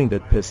of killing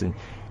that person.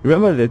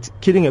 Remember that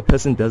killing a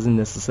person doesn't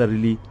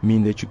necessarily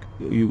mean that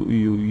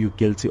you're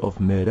guilty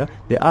of murder.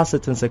 There are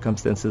certain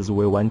circumstances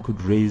where one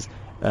could raise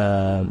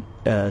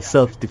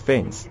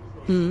self-defense.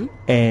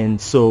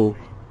 And so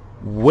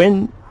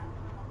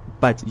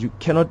but you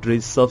cannot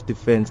raise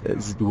self-defense,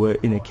 as it were,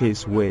 in a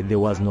case where there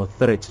was no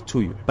threat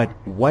to you. But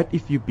what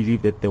if you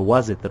believe that there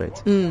was a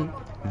threat?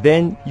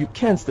 Then you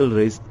can still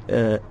raise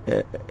a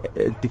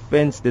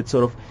defense that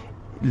sort of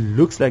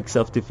looks like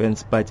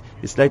self-defense, but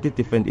it's slightly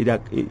different.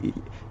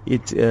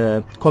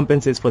 It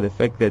compensates for the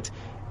fact that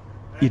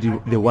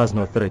there was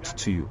no threat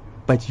to you,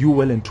 but you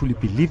well and truly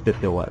believe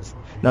that there was.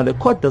 Now the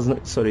court does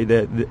not,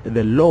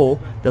 the law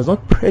does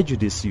not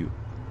prejudice you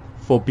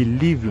for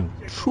believing,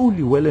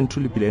 truly well and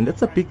truly believe, and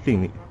that's a big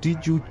thing.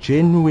 Did you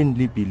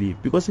genuinely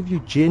believe? Because if you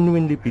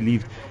genuinely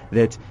believed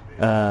that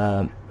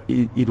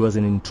it was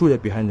an intruder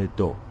behind the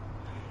door,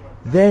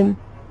 then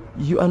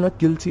you are not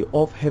guilty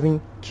of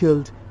having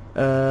killed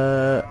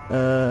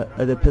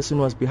the person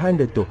who was behind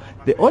the door.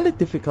 The only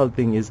difficult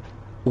thing is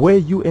where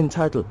you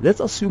entitled. Let's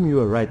assume you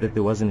were right that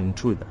there was an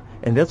intruder,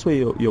 and that's where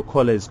your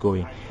caller is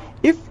going.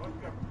 If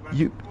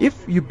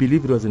you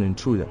believe it was an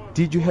intruder,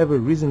 did you have a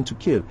reason to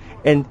kill?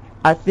 And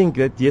I think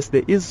that yes,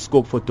 there is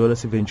scope for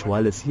dolus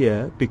eventualis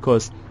here,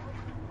 because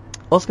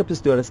Oscar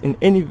Pistorius in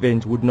any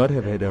event would not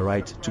have had a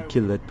right to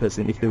kill that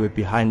person if they were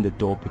behind the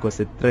door, because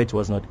the threat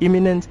was not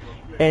imminent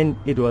and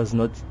it was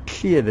not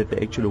clear that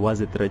there actually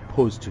was a threat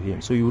posed to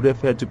him. So he would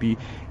have had to be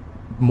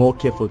more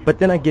careful. But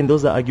then again,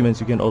 those are arguments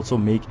you can also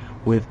make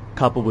with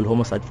culpable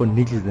homicide for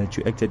negligence, that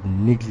you acted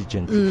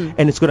negligently.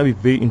 And it's going to be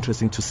very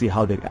interesting to see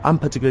how I'm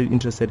particularly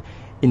interested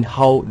in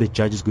how the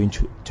judge is going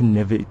to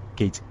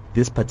navigate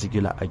this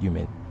particular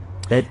argument.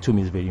 That to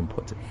me is very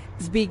important.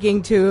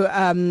 Speaking to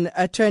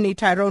attorney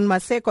Tyrone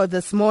Maseko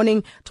this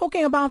morning,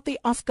 talking about the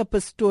Oscar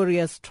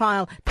Pistorius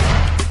trial.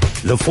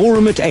 The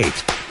Forum at 8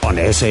 on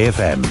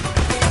SAFM.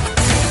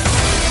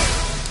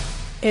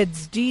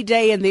 It's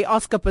D-Day in the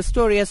Oscar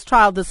Pistorius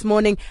trial this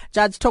morning.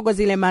 Judge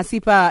Thokozile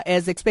Masipa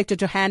is expected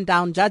to hand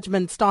down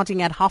judgment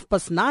starting at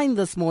 9:30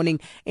 this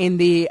morning in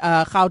the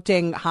North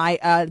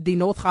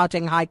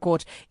Gauteng High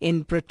Court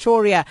in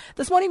Pretoria.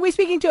 This morning we're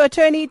speaking to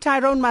attorney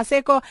Tyrone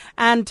Maseko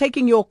and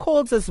taking your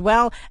calls as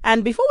well.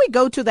 And before we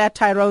go to that,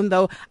 Tyrone,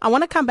 though, I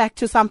want to come back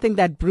to something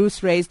that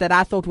Bruce raised that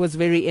I thought was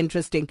very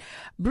interesting.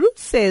 Bruce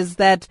says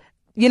that,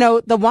 you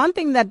know, the one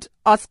thing that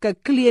Oscar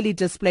clearly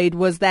displayed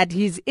was that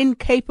he's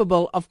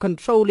incapable of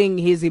controlling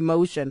his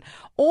emotion,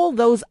 all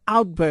those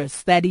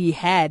outbursts that he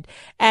had.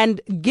 And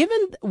given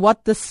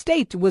what the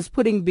state was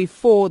putting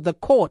before the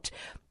court,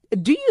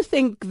 do you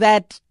think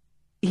that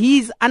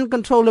his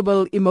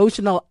uncontrollable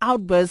emotional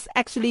outbursts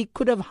actually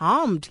could have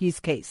harmed his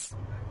case?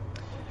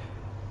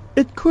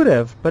 It could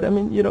have, but I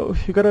mean, you know,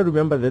 you got to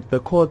remember that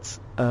the courts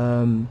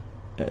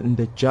and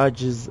the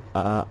judges,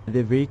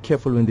 they're very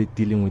careful when they're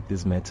dealing with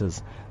these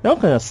matters. They're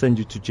not going to send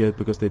you to jail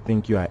because they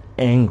think you are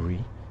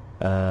angry,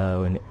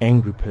 an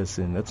angry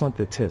person. That's not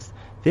the test.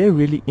 They're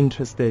really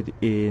interested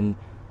in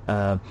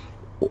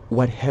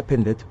what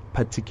happened that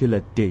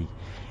particular day.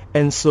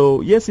 And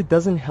so, yes, it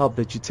doesn't help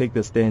that you take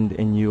the stand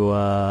and you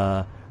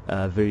are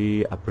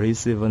very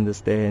abrasive on the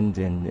stand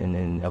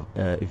and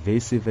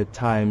evasive at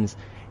times.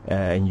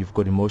 And you've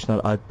got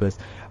emotional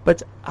outbursts.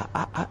 But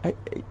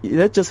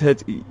that just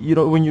hurts. You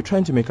know, when you're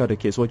trying to make out a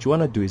case, what you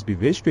want to do is be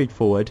very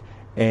straightforward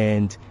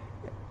and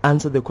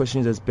answer the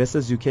questions as best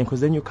as you can,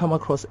 because then you come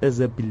across as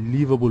a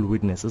believable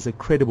witness, as a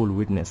credible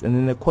witness, and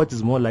then the court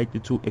is more likely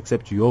to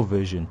accept your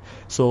version.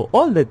 So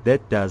all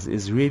that does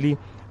is really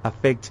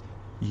affect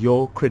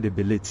your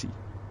credibility.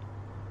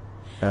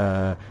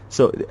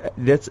 So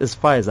that's as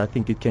far as I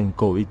think it can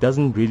go. It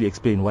doesn't really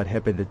explain what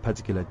happened that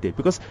particular day.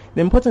 Because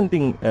the important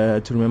thing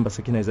to remember,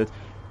 Sakina, is that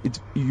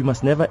you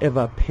must never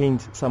ever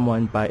paint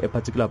someone by a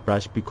particular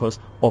brush because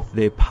of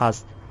their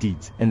past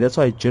deeds. And that's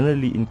why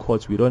generally in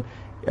courts we don't,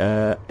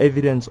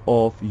 evidence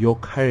of your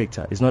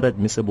character is not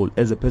admissible.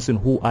 As a person,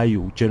 who are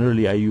you?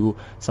 Generally, are you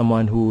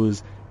someone who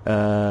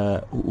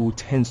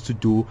tends to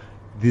do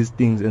these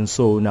things, and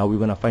so now we're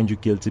going to find you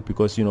guilty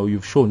because, you know,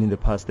 you've shown in the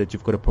past that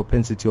you've got a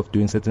propensity of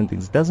doing certain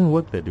things. It doesn't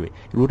work that way.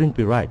 It wouldn't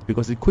be right,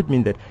 because it could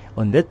mean that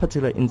on that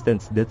particular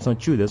instance, that's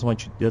not you. That's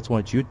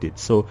what you did.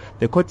 So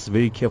the court is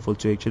very careful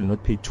to actually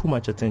not pay too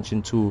much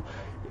attention to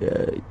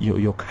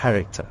your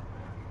character.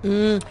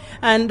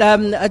 And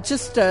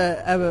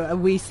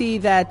we see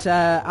that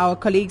our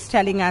colleagues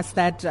telling us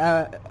that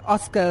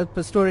Oscar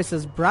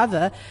Pistorius'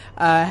 brother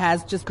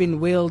has just been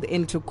wheeled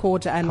into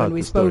court, and when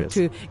we spoke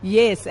to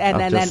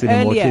and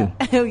earlier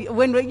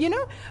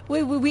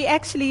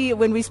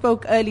when we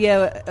spoke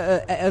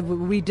earlier,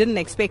 we didn't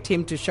expect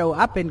him to show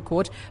up in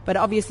court, but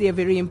obviously a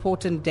very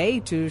important day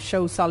to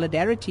show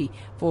solidarity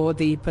for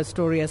the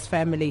Pistorius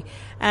family.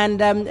 And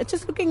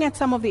just looking at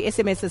some of the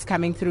SMSs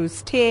coming through,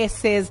 Stair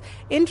says,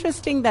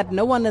 interesting that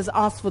no one has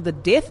asked for the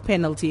death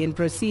penalty in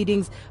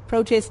proceedings,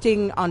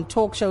 protesting on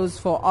talk shows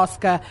for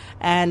Oscar,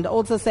 and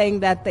also saying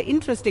that the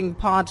interesting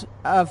part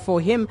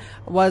for him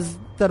was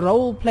the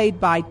role played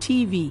by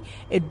TV.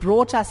 It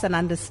brought us an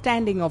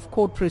understanding of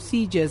court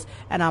procedures,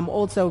 and I'm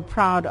also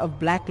proud of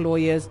black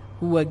lawyers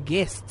who were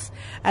guests.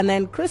 And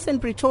then Chris in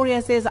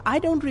Pretoria says, I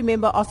don't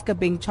remember Oscar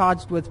being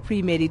charged with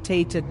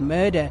premeditated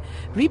murder.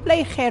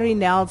 Replay Harry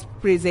Nell's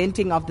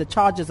presenting of the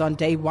charges on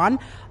day one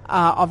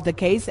of the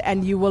case,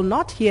 and you will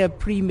not hear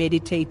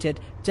premeditated,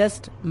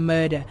 just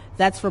murder.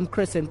 That's from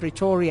Chris in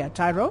Pretoria.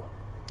 Tyro?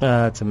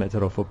 It's a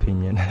matter of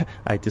opinion.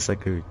 I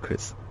disagree with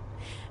Chris.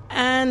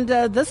 And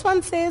this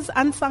one says,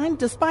 unsigned,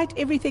 despite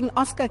everything,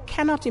 Oscar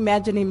cannot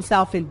imagine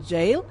himself in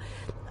jail.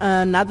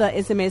 Another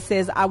SMS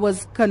says, I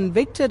was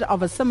convicted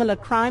of a similar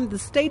crime. The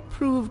state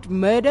proved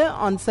murder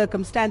on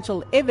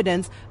circumstantial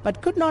evidence,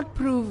 but could not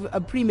prove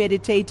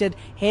premeditated.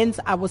 Hence,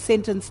 I was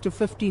sentenced to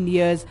 15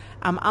 years.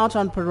 I'm out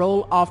on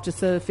parole after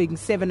serving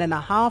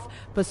 7.5.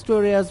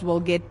 Pistorius will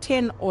get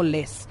 10 or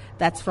less.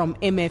 That's from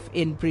MF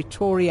in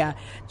Pretoria.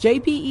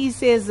 JPE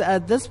says,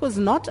 this was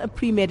not a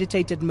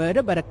premeditated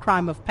murder, but a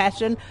crime of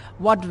passion.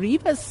 What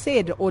Reeva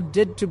said or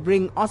did to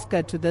bring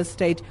Oscar to this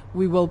state,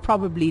 we will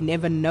probably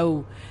never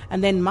know.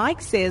 And then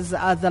Mike says,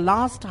 the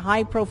last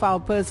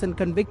high-profile person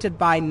convicted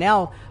by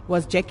Nell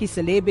was Jackie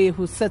Selebe,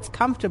 who sits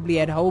comfortably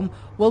at home.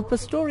 Will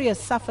Pistorius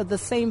suffer the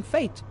same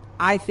fate?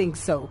 I think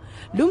so.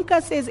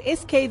 Lumka says,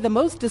 SK, the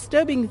most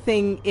disturbing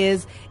thing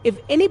is if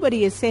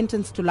anybody is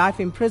sentenced to life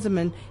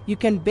imprisonment, you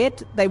can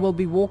bet they will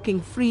be walking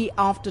free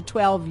after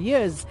 12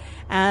 years.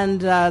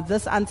 And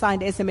this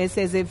unsigned SMS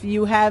says, if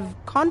you have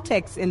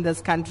context in this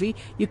country,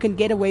 you can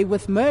get away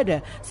with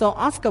murder. So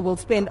Oscar will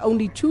spend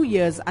only 2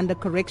 years under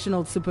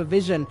correctional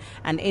supervision.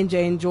 And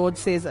NJ and George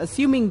says,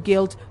 assuming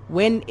guilt,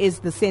 when is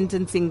the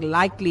sentencing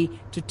likely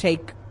to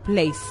take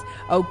place?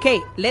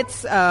 Okay,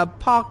 let's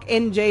park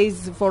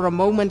NJ's for a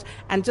moment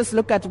and just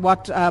look at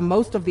what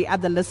most of the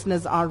other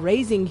listeners are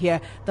raising here.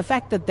 The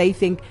fact that they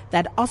think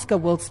that Oscar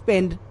will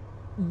spend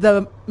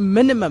the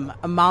minimum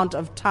amount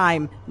of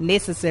time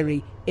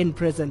necessary in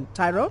prison.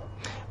 Tyrone?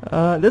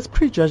 That's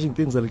prejudging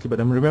things a little bit.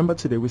 Remember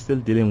today we're still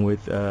dealing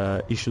with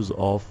issues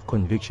of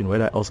conviction,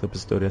 whether Oscar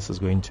Pistorius is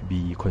going to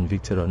be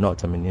convicted or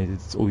not.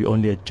 We're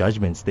only at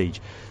judgment stage.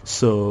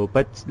 So,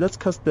 but let's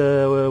cast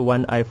the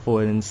one eye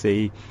forward and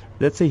say,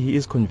 let's say he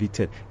is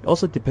convicted. It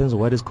also depends on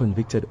what is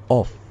convicted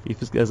of.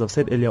 If it's, as I've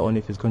said earlier on,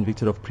 if he's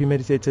convicted of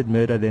premeditated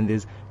murder, then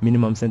there's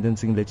minimum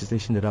sentencing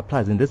legislation that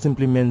applies. And that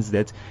simply means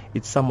that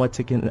it's somewhat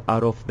taken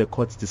out of the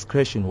court's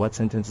discretion what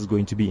sentence is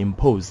going to be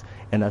imposed.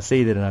 And I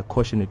say that and I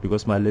caution it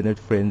because my learned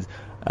friends,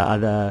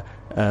 other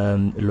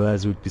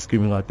lawyers would be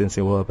screaming out and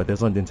say, well, but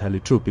that's not entirely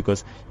true,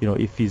 because,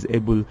 if he's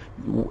able,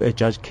 a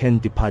judge can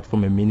depart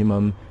from a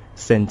minimum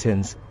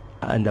sentence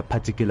under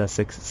particular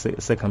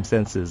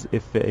circumstances,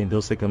 if in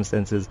those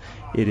circumstances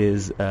it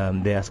is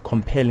there are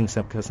compelling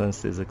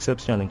circumstances,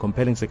 exceptional and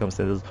compelling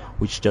circumstances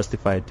which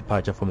justify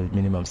departure from the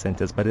minimum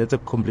sentence. But that's a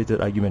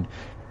convoluted argument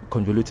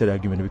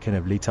we can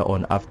have later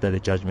on after the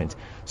judgment.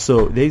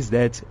 So there's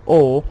that.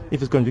 Or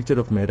if it's convicted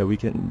of murder,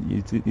 it's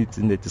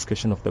in the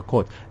discretion of the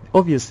court.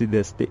 Obviously,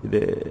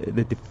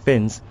 the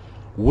defense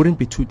wouldn't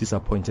be too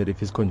disappointed if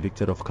he's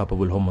convicted of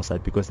culpable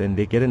homicide, because then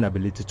they get an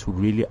ability to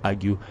really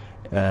argue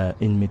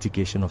in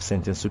mitigation of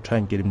sentence to try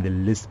and get him the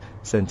least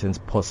sentence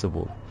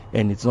possible.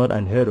 And it's not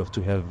unheard of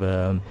to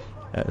have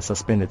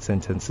suspended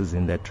sentences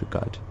in that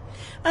regard.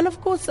 And of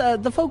course,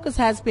 the focus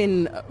has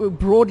been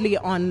broadly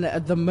on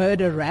the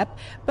murder rap,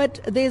 but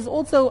there's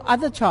also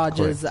other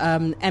charges,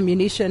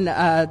 ammunition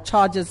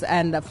charges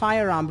and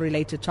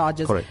firearm-related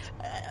charges. Correct.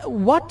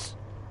 What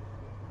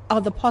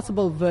are the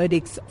possible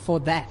verdicts for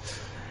that?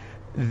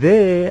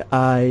 There,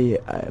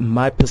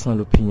 my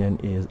personal opinion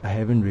is I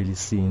haven't really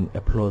seen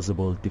a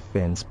plausible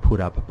defense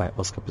put up by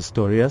Oscar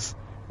Pistorius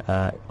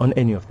on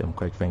any of them,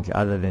 quite frankly,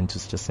 other than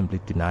to just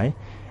simply deny.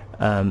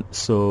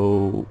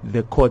 So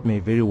the court may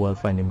very well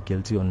find him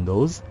guilty on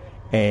those,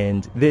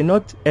 and they're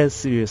not as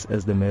serious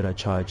as the murder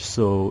charge.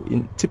 So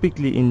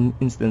typically in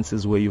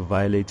instances where you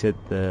violated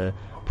the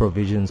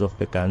provisions of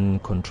the Gun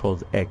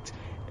Controls Act,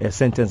 a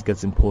sentence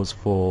gets imposed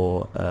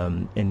for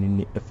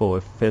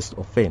a first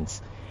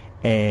offense.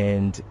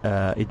 And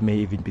it may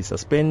even be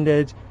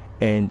suspended,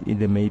 and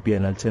there may be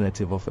an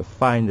alternative of a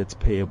fine that's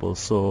payable.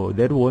 So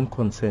that won't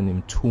concern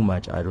him too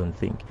much, I don't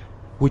think,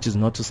 which is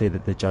not to say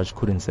that the judge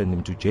couldn't send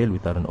him to jail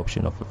without an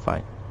option of a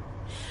fine.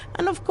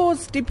 And of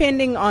course,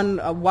 depending on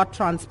what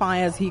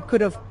transpires, he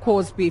could of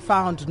course be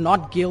found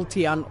not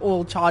guilty on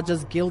all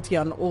charges, guilty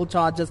on all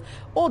charges.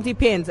 All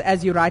depends,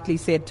 as you rightly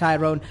said,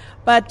 Tyrone.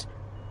 But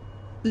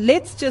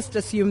let's just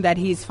assume that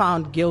he's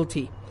found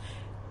guilty.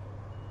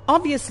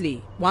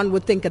 Obviously, one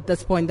would think at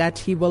this point that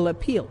he will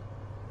appeal.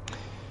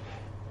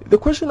 The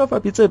question of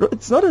appeal,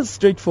 it's not as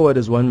straightforward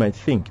as one might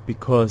think,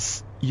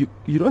 because you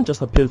don't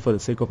just appeal for the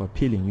sake of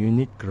appealing. You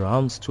need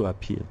grounds to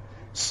appeal.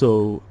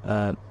 So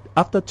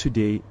after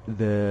today,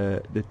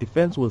 the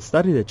defense will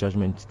study the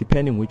judgment,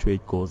 depending which way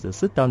it goes. They'll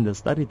sit down, they'll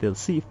study, they'll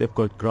see if they've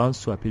got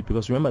grounds to appeal.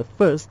 Because remember,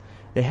 first,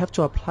 they have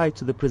to apply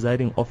to the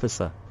presiding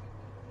officer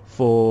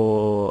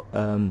for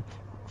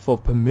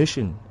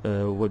permission,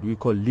 what we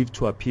call leave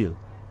to appeal,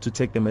 to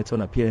take the matter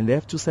on appeal, and they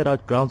have to set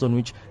out grounds on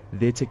which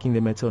they're taking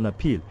the matter on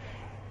appeal.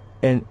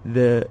 And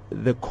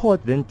the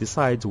court then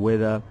decides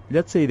whether,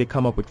 let's say they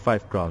come up with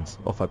 5 grounds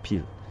of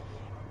appeal,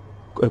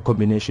 a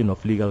combination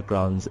of legal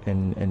grounds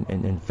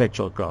and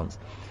factual grounds.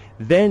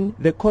 Then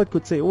the court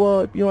could say,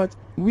 well, you know what,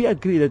 we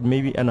agree that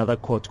maybe another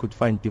court could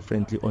find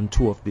differently on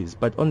 2 of these,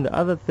 but on the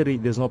other 3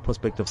 there's no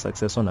prospect of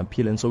success on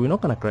appeal, and so we're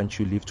not going to grant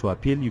you leave to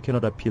appeal. You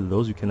cannot appeal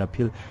those. You can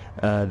appeal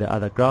the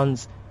other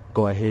grounds.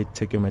 Go ahead,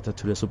 take your matter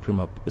to the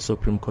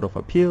Supreme Court of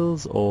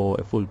Appeals,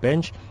 or a full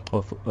bench,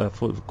 or a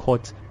full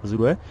court, as it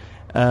were.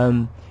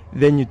 Then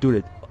you do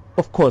it.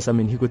 Of course,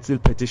 he could still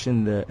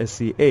petition the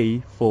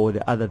SCA for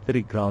the other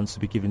 3 grounds to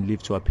be given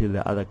leave to appeal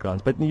the other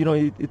grounds. But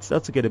it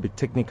starts to get a bit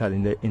technical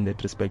in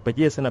that respect. But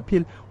yes, an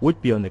appeal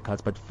would be on the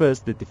cards. But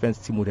first, the defense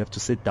team would have to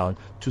sit down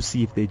to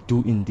see if they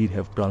do indeed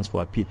have grounds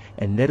for appeal.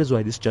 And that is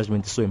why this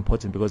judgment is so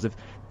important, because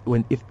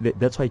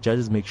that's why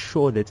judges make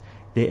sure that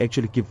they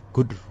actually give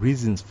good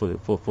reasons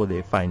for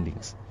their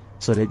findings,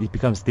 so that it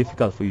becomes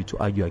difficult for you to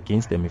argue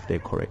against them if they're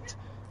correct.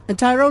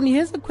 Tyrone,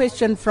 here's a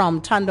question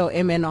from Tando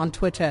MN on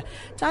Twitter.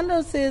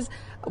 Tando says,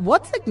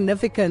 what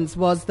significance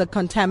was the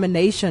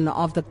contamination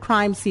of the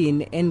crime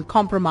scene in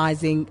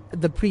compromising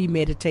the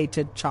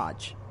premeditated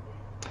charge?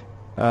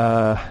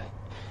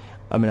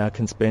 I mean, I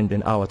can spend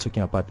an hour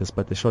talking about this,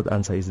 but the short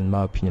answer is, in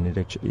my opinion,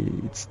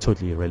 it's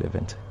totally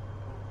irrelevant.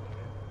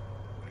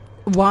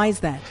 Why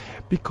is that?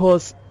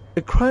 Because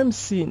a crime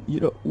scene,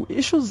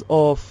 issues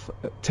of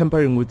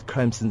tampering with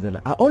crime scenes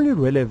are only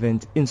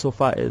relevant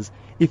insofar as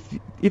if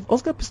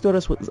Oscar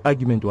Pistorius'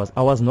 argument was,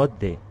 I was not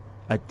there,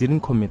 I didn't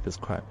commit this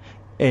crime,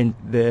 and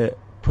the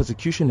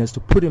prosecution has to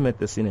put him at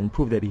the scene and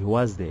prove that he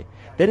was there,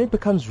 then it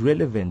becomes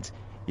relevant.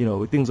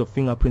 With things of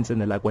fingerprints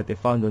and the like, what they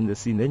found on the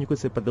scene, then you could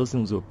say, but those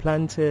things were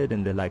planted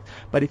and the like.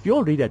 But if you're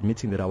already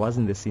admitting that I was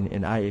in the scene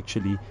and I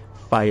actually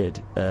fired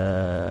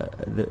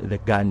the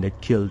gun that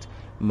killed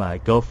my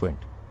girlfriend,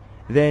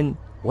 then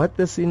what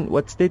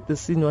state the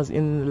scene was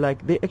in,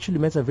 like, they actually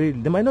matter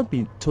they might not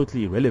be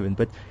totally irrelevant,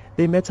 but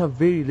they matter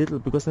very little,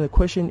 because then the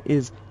question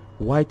is,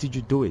 why did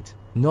you do it?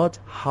 Not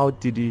how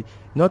did you,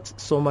 not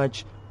so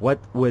much what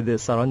were the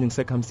surrounding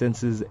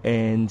circumstances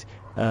and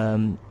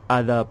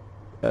other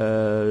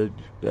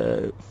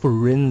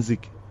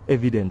forensic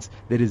evidence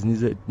that is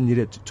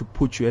needed to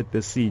put you at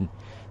the scene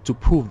to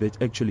prove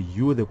that actually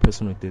you were the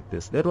person who did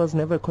this. That was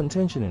never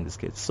contention in this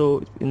case.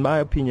 So in my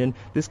opinion,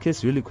 this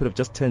case really could have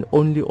just turned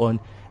only on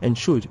and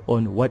should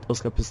on what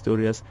Oscar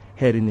Pistorius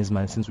had in his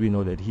mind, since we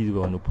know that he's the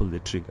one who pulled the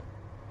trigger.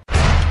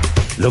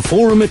 The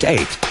Forum at 8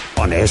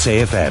 on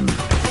SAFM.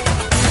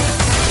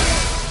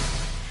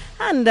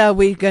 And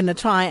we're going to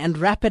try and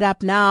wrap it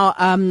up now.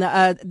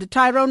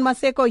 Tyrone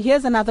Maseko,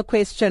 here's another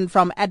question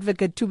from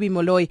Advocate Tubi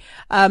Moloi,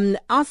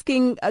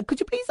 asking, could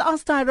you please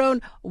ask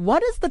Tyrone,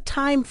 what is the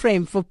time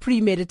frame for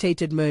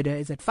premeditated murder?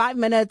 Is it 5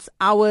 minutes,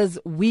 hours,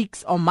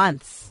 weeks, or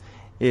months?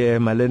 Yeah,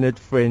 my learned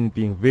friend,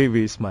 being very,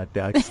 very smart,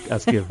 they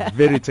ask a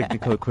very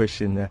technical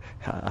question.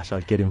 I shall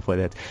get him for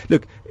that.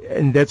 Look,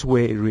 and that's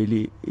where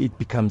it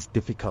becomes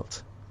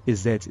difficult,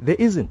 is that there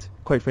isn't,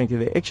 quite frankly,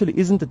 there actually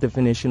isn't a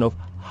definition of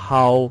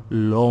how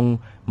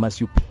long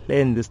must you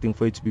plan this thing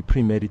for it to be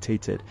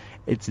premeditated.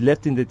 It's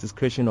left in the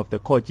discretion of the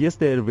court. Yes,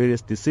 there are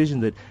various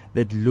decisions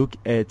that look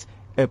at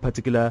a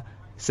particular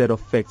set of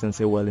facts and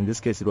say, well, in this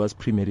case it was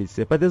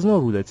premeditated, but there's no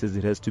rule that says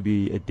it has to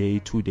be a day,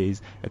 2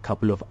 days, a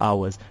couple of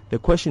hours. The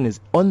question is,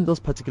 on those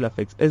particular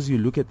facts, as you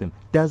look at them,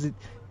 does it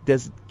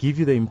give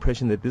you the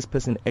impression that this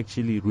person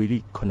actually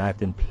really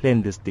connived and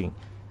planned this thing?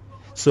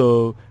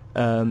 So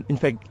in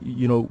fact,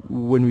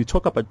 when we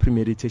talk about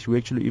premeditation, we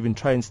actually even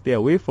try and stay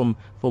away from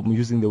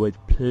using the word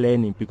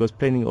planning, because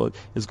planning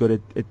has got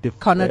a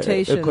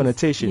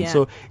connotation. Yeah.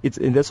 So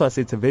and that's why I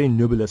say it's a very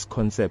nebulous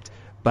concept,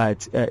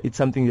 but it's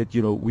something that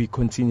we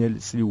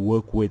continuously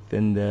work with.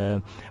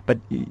 And but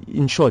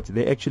in short,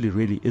 there actually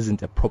really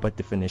isn't a proper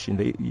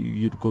definition.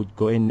 You'd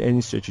go in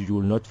any search, you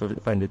will not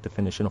find a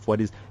definition of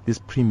what is this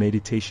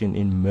premeditation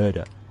in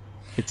murder.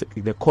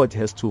 The court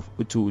has to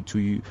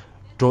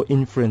draw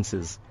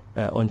inferences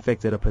on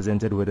facts that are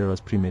presented, whether it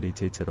was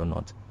premeditated or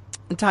not.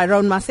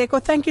 Tyrone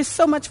Maseko, thank you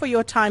so much for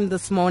your time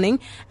this morning.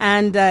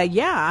 And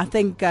I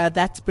think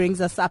that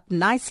brings us up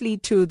nicely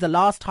to the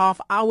last half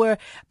hour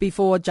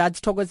before Judge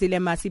Thokozile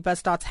Masipa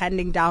starts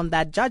handing down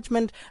that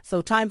judgment.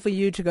 So time for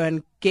you to go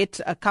and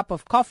get a cup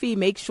of coffee.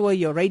 Make sure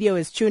your radio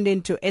is tuned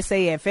in to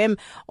SAFM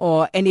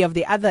or any of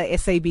the other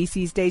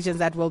SABC stations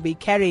that will be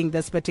carrying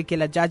this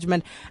particular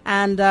judgment.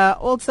 And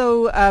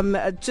also,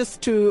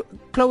 just to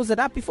close it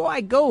up, before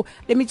I go,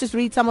 let me just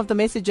read some of the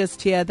messages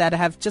here that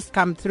have just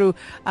come through.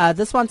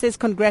 This one says,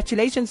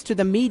 congratulations to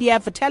the media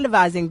for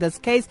televising this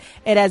case.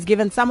 It has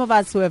given some of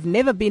us who have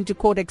never been to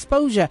court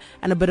exposure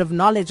and a bit of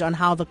knowledge on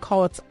how the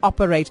courts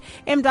operate.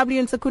 MW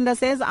in Secunda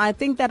says, I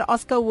think that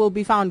Oscar will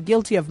be found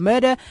guilty of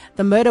murder.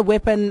 The murder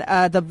weapon,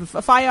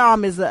 the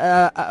firearm is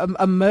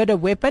a murder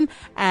weapon,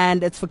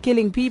 and it's for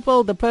killing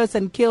people. The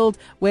person killed,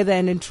 whether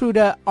an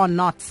intruder or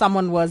not,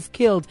 someone was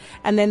killed.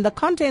 And then the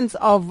contents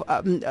of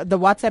the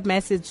WhatsApp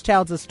message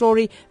tells a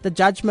story. The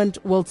judgment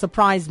will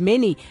surprise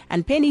many.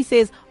 And Penny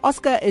says,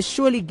 Oscar is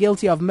surely guilty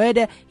of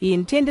murder. He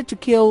intended to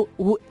kill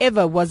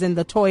whoever was in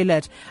the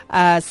toilet.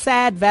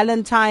 Sad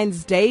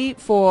Valentine's Day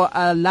for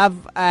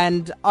Love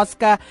and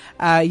Oscar.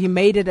 He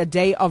made it a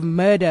day of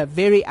murder.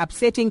 Very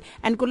upsetting.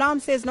 And Gulam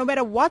says, no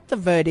matter what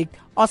the verdict,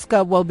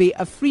 Oscar will be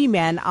a free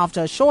man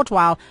after a short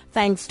while,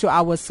 thanks to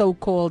our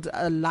so-called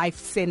life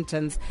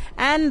sentence.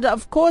 And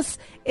of course,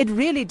 it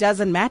really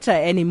doesn't matter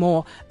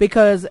anymore,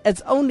 because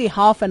it's only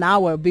half an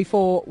hour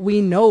before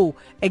we know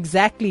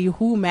exactly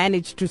who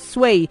managed to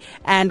sway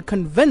and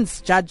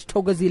convince Judge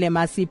Thokozile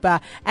Masipa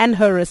and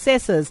her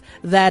assessors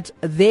that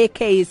their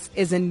case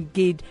is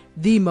indeed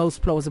the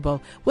most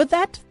plausible. With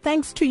that,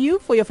 thanks to you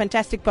for your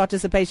fantastic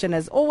participation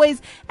as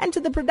always, and to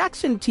the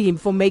production team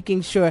for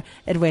making sure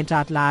it went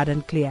out loud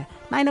and clear.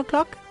 9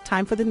 o'clock,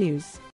 time for the news.